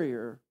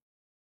barrier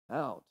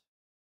out,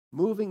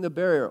 moving the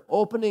barrier,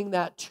 opening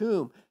that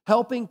tomb,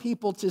 helping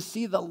people to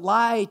see the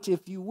light,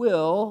 if you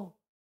will.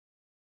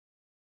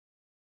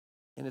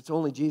 And it's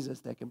only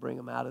Jesus that can bring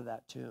them out of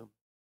that tomb.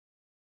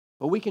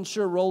 But we can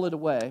sure roll it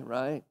away,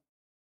 right?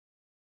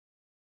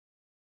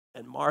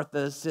 And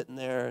Martha's sitting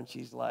there and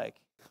she's like,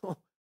 oh,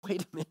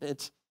 wait a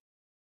minute.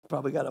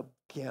 Probably got a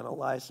can of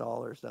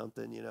Lysol or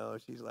something, you know.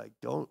 She's like,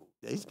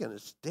 he's going to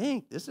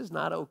stink. This is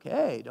not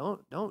okay.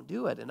 Don't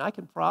do it. And I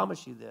can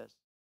promise you this.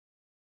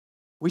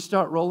 We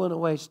start rolling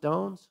away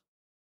stones,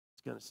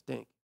 it's going to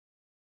stink.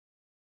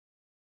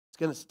 It's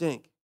going to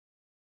stink.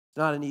 It's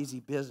not an easy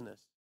business.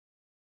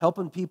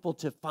 Helping people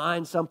to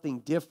find something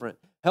different,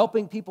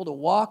 helping people to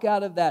walk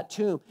out of that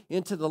tomb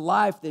into the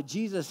life that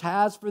Jesus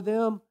has for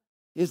them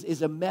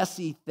is a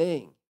messy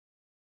thing.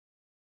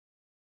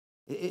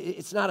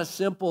 It's not a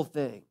simple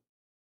thing.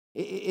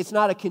 It's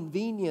not a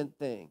convenient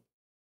thing.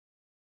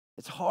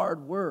 It's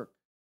hard work,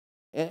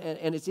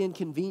 and it's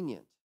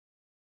inconvenient.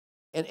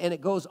 And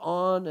it goes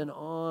on and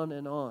on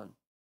and on.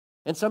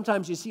 And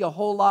sometimes you see a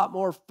whole lot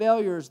more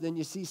failures than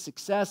you see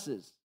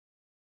successes.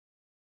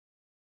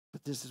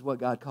 But this is what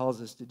God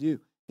calls us to do,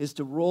 is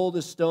to roll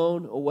the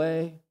stone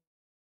away,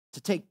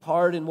 to take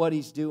part in what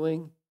he's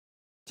doing,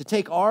 to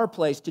take our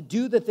place, to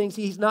do the things.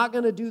 He's not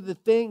going to do the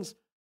things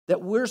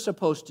that we're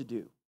supposed to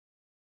do.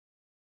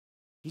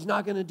 He's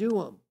not going to do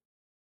them.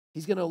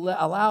 He's going to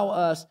allow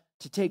us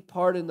to take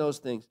part in those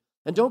things.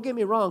 And don't get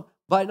me wrong,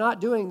 by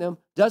not doing them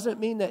doesn't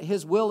mean that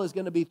his will is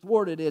going to be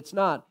thwarted. It's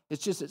not.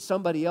 It's just that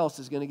somebody else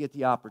is going to get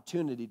the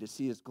opportunity to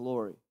see his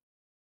glory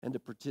and to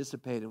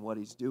participate in what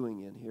he's doing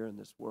here in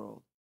this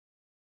world.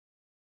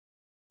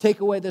 Take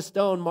away the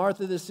stone.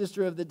 Martha, the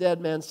sister of the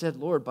dead man, said,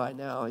 Lord, by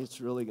now it's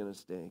really going to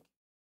stink.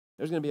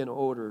 There's going to be an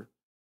odor.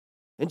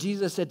 And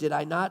Jesus said, did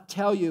I not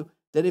tell you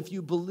that if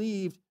you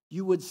believed,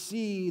 you would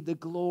see the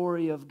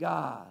glory of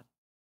God?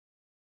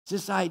 It's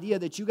this idea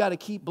that you got to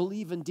keep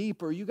believing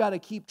deeper. You got to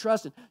keep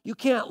trusting. You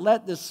can't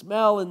let the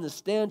smell and the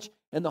stench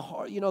and the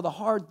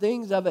hard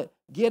things of it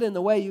get in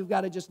the way. You've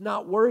got to just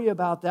not worry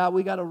about that.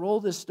 We got to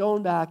roll this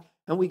stone back,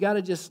 and we got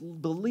to just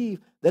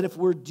believe that if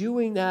we're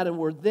doing that and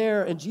we're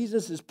there and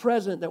Jesus is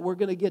present, that we're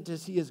going to get to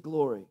see his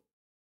glory.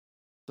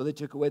 So they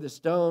took away the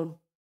stone.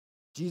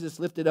 Jesus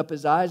lifted up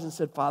his eyes and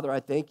said, Father,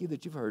 I thank you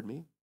that you've heard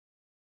me.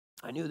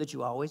 I knew that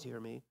you always hear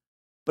me.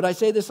 But I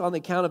say this on the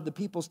account of the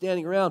people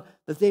standing around,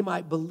 that they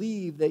might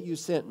believe that you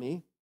sent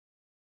me.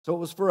 So it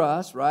was for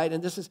us, right?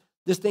 And this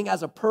thing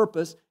has a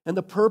purpose, and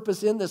the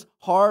purpose in this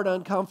hard,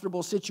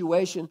 uncomfortable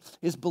situation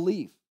is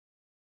belief.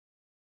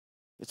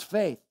 It's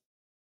faith.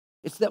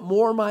 It's that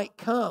more might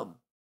come.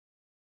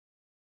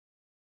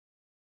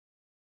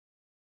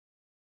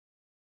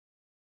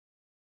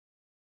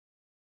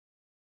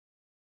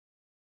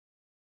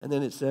 And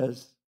then it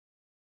says,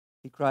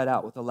 he cried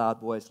out with a loud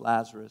voice,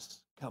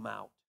 Lazarus, come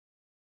out.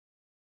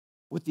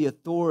 With the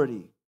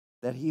authority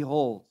that he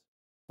holds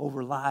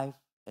over life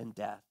and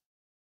death.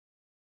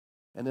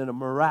 And in a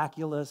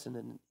miraculous and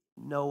in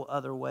no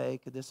other way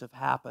could this have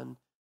happened.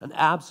 An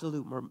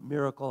absolute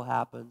miracle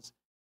happens,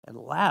 and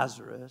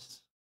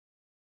Lazarus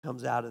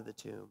comes out of the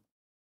tomb.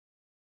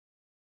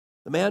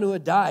 The man who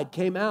had died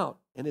came out,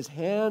 and his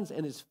hands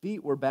and his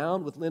feet were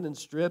bound with linen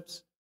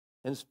strips,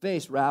 and his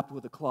face wrapped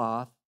with a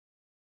cloth.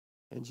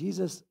 And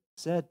Jesus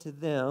said to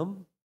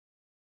them,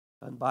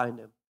 unbind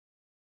him,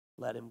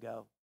 let him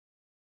go.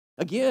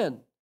 Again,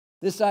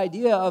 this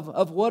idea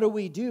of what do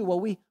we do? Well,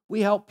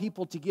 we help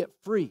people to get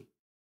free.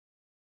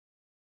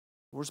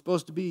 We're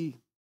supposed to be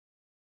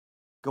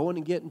going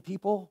and getting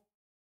people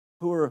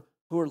who are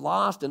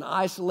lost and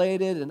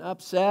isolated and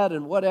upset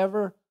and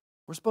whatever.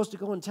 We're supposed to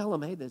go and tell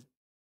them, hey,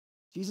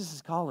 Jesus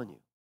is calling you.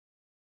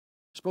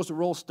 We're supposed to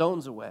roll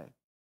stones away.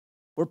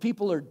 Where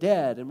people are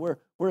dead and where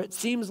it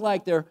seems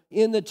like they're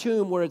in the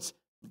tomb, where it's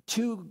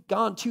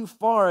gone too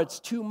far, it's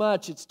too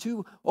much, it's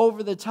too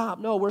over the top.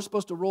 No, we're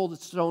supposed to roll the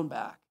stone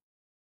back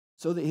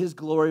so that his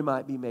glory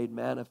might be made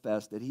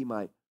manifest, that he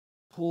might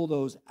pull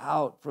those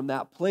out from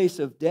that place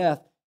of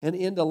death and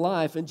into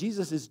life. And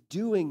Jesus is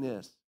doing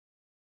this,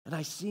 and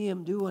I see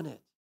him doing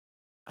it.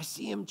 I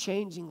see him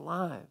changing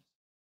lives,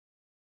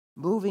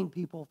 moving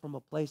people from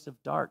a place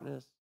of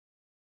darkness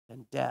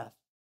and death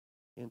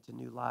into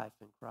new life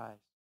in Christ.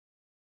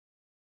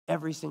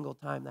 Every single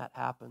time that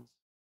happens,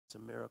 it's a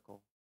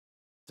miracle.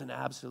 It's an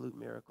absolute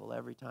miracle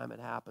every time it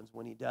happens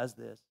when he does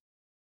this.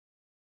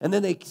 And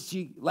then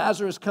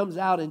Lazarus comes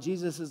out, and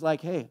Jesus is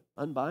like, hey,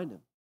 unbind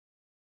him.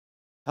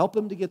 Help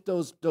him to get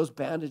those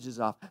bandages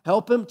off.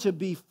 Help him to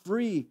be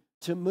free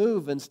to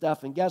move and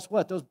stuff. And guess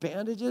what? Those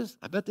bandages,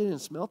 I bet they didn't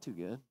smell too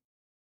good.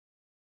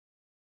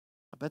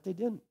 I bet they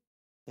didn't.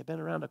 They've been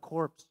around a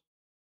corpse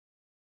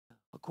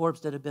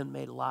that had been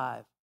made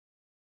alive.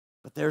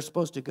 But they're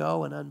supposed to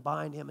go and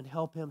unbind him and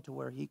help him to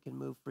where he can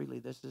move freely.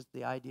 This is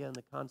the idea and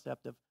the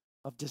concept of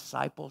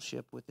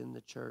discipleship within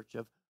the church,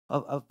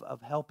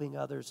 of helping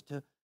others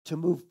to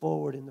move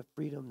forward in the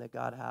freedom that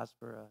God has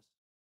for us.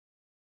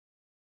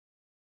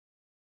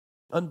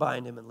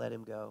 Unbind him and let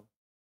him go.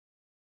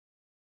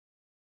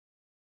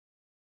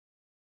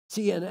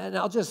 See, and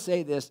I'll just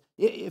say this.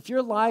 If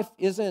your life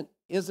isn't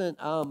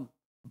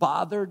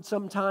bothered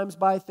sometimes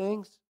by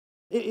things,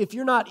 if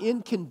you're not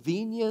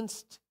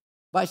inconvenienced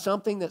by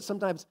something that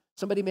sometimes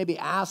somebody maybe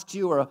asks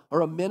you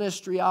or a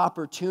ministry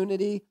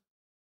opportunity,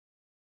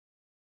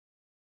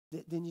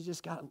 then you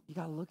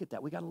got to look at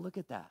that. We got to look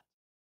at that.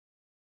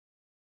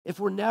 If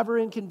we're never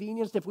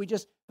inconvenienced, if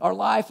our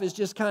life is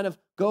just kind of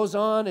goes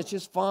on, it's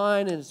just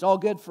fine and it's all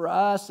good for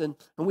us and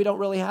we don't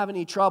really have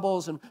any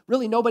troubles and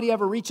really nobody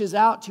ever reaches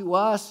out to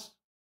us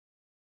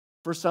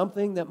for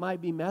something that might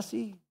be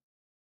messy,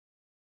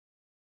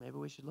 maybe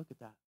we should look at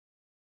that.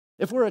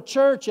 If we're a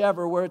church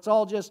ever where it's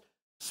all just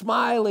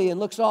smiley and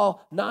looks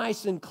all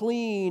nice and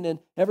clean and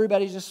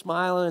everybody's just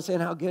smiling and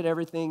saying how good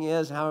everything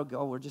is,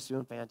 we're just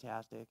doing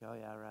fantastic. Oh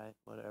yeah, right,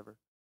 whatever.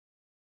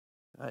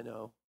 I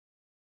know,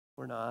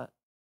 we're not.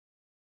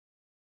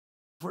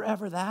 If we're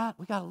ever that,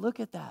 we got to look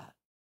at that.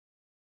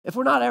 If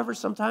we're not ever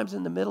sometimes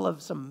in the middle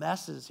of some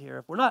messes here,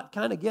 if we're not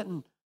kind of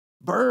getting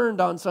burned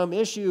on some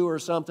issue or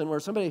something where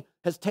somebody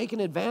has taken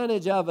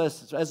advantage of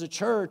us as a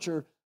church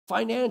or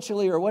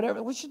financially or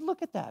whatever, we should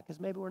look at that because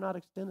maybe we're not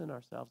extending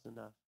ourselves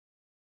enough.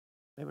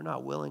 Maybe we're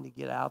not willing to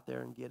get out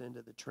there and get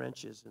into the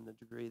trenches in the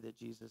degree that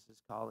Jesus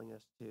is calling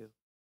us to.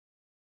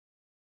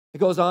 It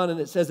goes on and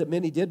it says that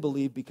many did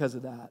believe because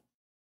of that.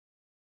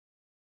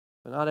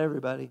 But not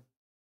everybody.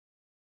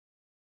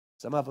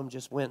 Some of them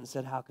just went and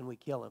said, how can we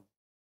kill him?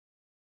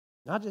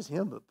 Not just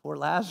him, but poor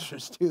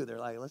Lazarus too. They're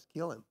like, let's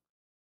kill him.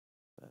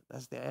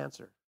 That's the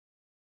answer.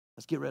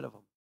 Let's get rid of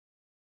him.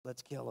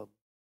 Let's kill him.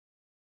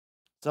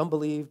 Some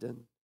believed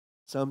and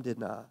some did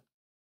not.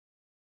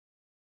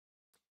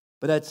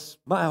 But that's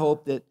my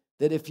hope that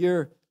if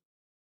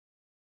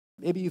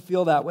maybe you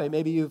feel that way,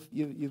 maybe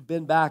you've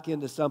been back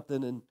into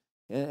something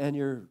and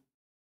you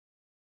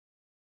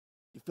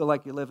feel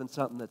like you're living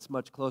something that's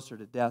much closer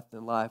to death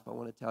than life. I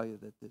want to tell you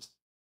that this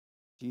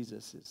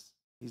Jesus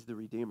he's the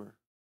Redeemer.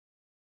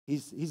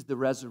 He's the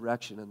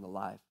resurrection and the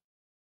life.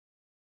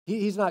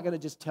 He's not going to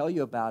just tell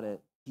you about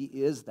it. He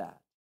is that.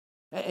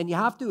 And you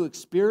have to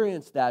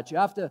experience that. You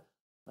have to,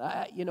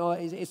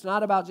 it's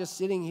not about just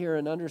sitting here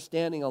and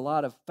understanding a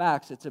lot of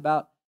facts. It's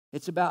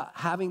about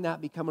having that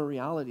become a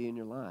reality in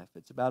your life.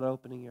 It's about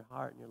opening your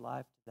heart and your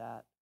life to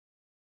that.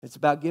 It's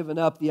about giving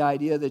up the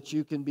idea that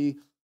you can be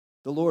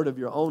the Lord of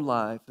your own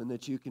life and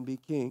that you can be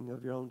king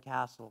of your own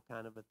castle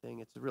kind of a thing.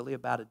 It's really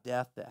about a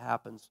death that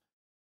happens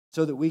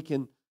so that we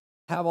can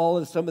have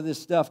some of this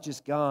stuff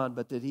just gone,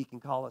 but that he can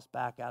call us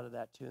back out of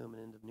that tomb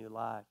and into new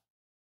life.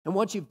 And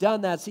once you've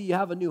done that, see, you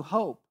have a new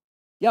hope.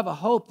 You have a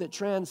hope that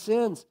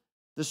transcends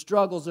the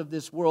struggles of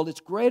this world. It's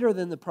greater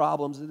than the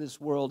problems of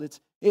this world. It's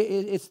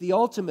the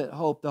ultimate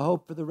hope, the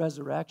hope for the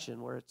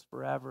resurrection, where it's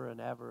forever and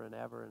ever and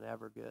ever and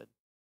ever good.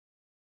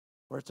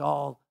 Where it's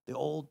all, the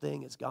old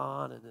thing is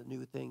gone and the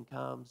new thing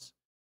comes,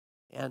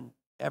 and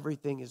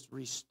everything is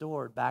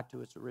restored back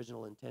to its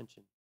original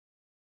intention.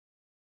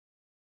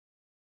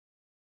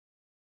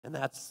 And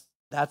that's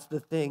the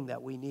thing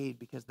that we need,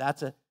 because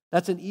that's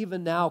an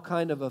even now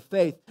kind of a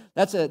faith.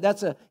 That's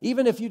a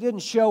even if you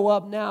didn't show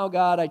up now,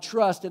 God, I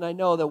trust and I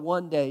know that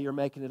one day you're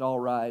making it all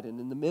right.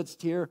 And in the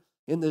midst here,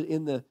 in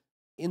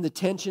the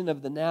tension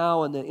of the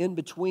now and the in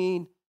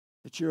between,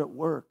 that you're at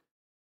work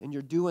and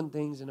you're doing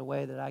things in a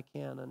way that I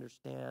can't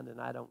understand and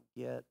I don't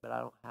get, but I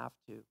don't have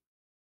to.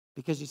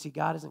 Because you see,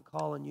 God isn't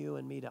calling you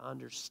and me to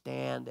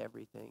understand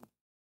everything.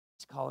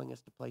 He's calling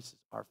us to place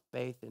our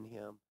faith in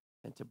him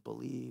and to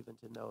believe and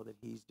to know that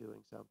he's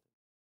doing something.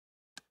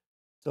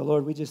 So,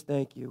 Lord, we just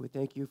thank you. We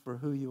thank you for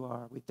who you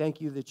are. We thank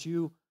you that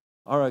you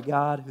are a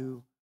God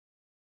who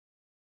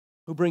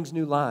brings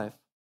new life,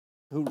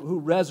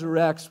 who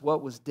resurrects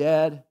what was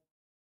dead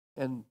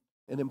and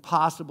an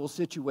impossible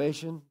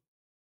situation,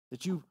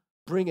 that you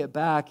bring it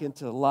back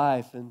into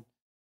life, and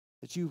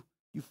that you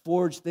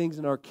forge things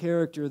in our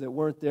character that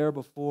weren't there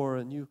before,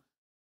 and you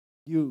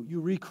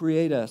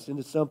recreate us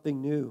into something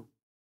new.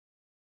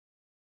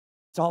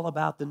 It's all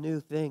about the new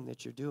thing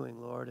that you're doing,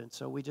 Lord, and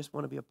so we just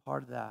want to be a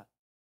part of that.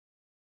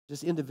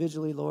 Just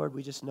individually, Lord,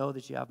 we just know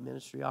that you have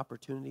ministry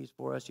opportunities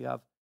for us. You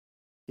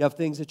have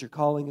things that you're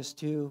calling us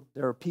to.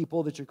 There are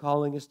people that you're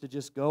calling us to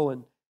just go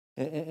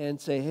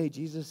and say, hey,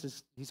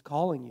 Jesus he's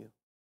calling you.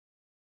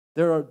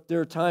 There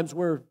are times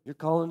where you're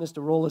calling us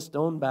to roll a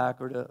stone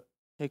back or to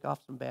take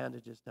off some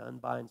bandages to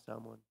unbind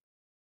someone.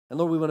 And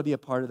Lord, we want to be a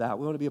part of that.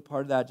 We want to be a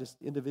part of that just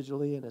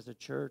individually and as a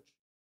church.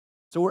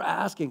 So we're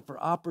asking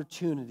for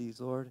opportunities,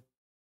 Lord.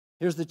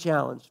 Here's the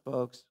challenge,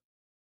 folks.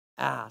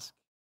 Ask.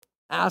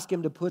 Ask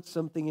him to put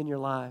something in your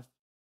life.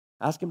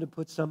 Ask him to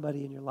put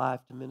somebody in your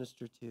life to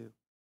minister to.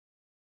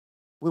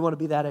 We want to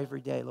be that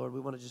every day, Lord. We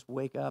want to just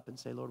wake up and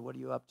say, Lord, what are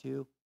you up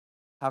to?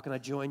 How can I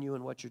join you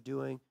in what you're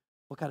doing?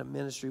 What kind of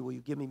ministry? Will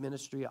you give me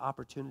ministry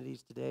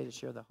opportunities today to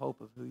share the hope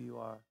of who you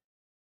are?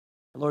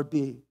 And Lord,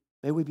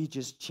 may we be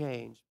just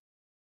changed.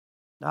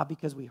 Not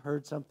because we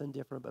heard something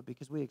different, but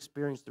because we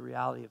experienced the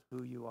reality of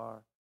who you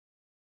are.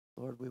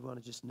 Lord, we want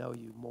to just know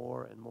you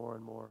more and more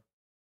and more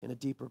in a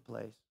deeper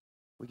place.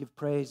 We give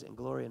praise and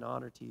glory and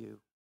honor to you,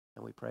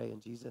 and we pray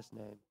in Jesus'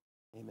 name.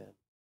 Amen.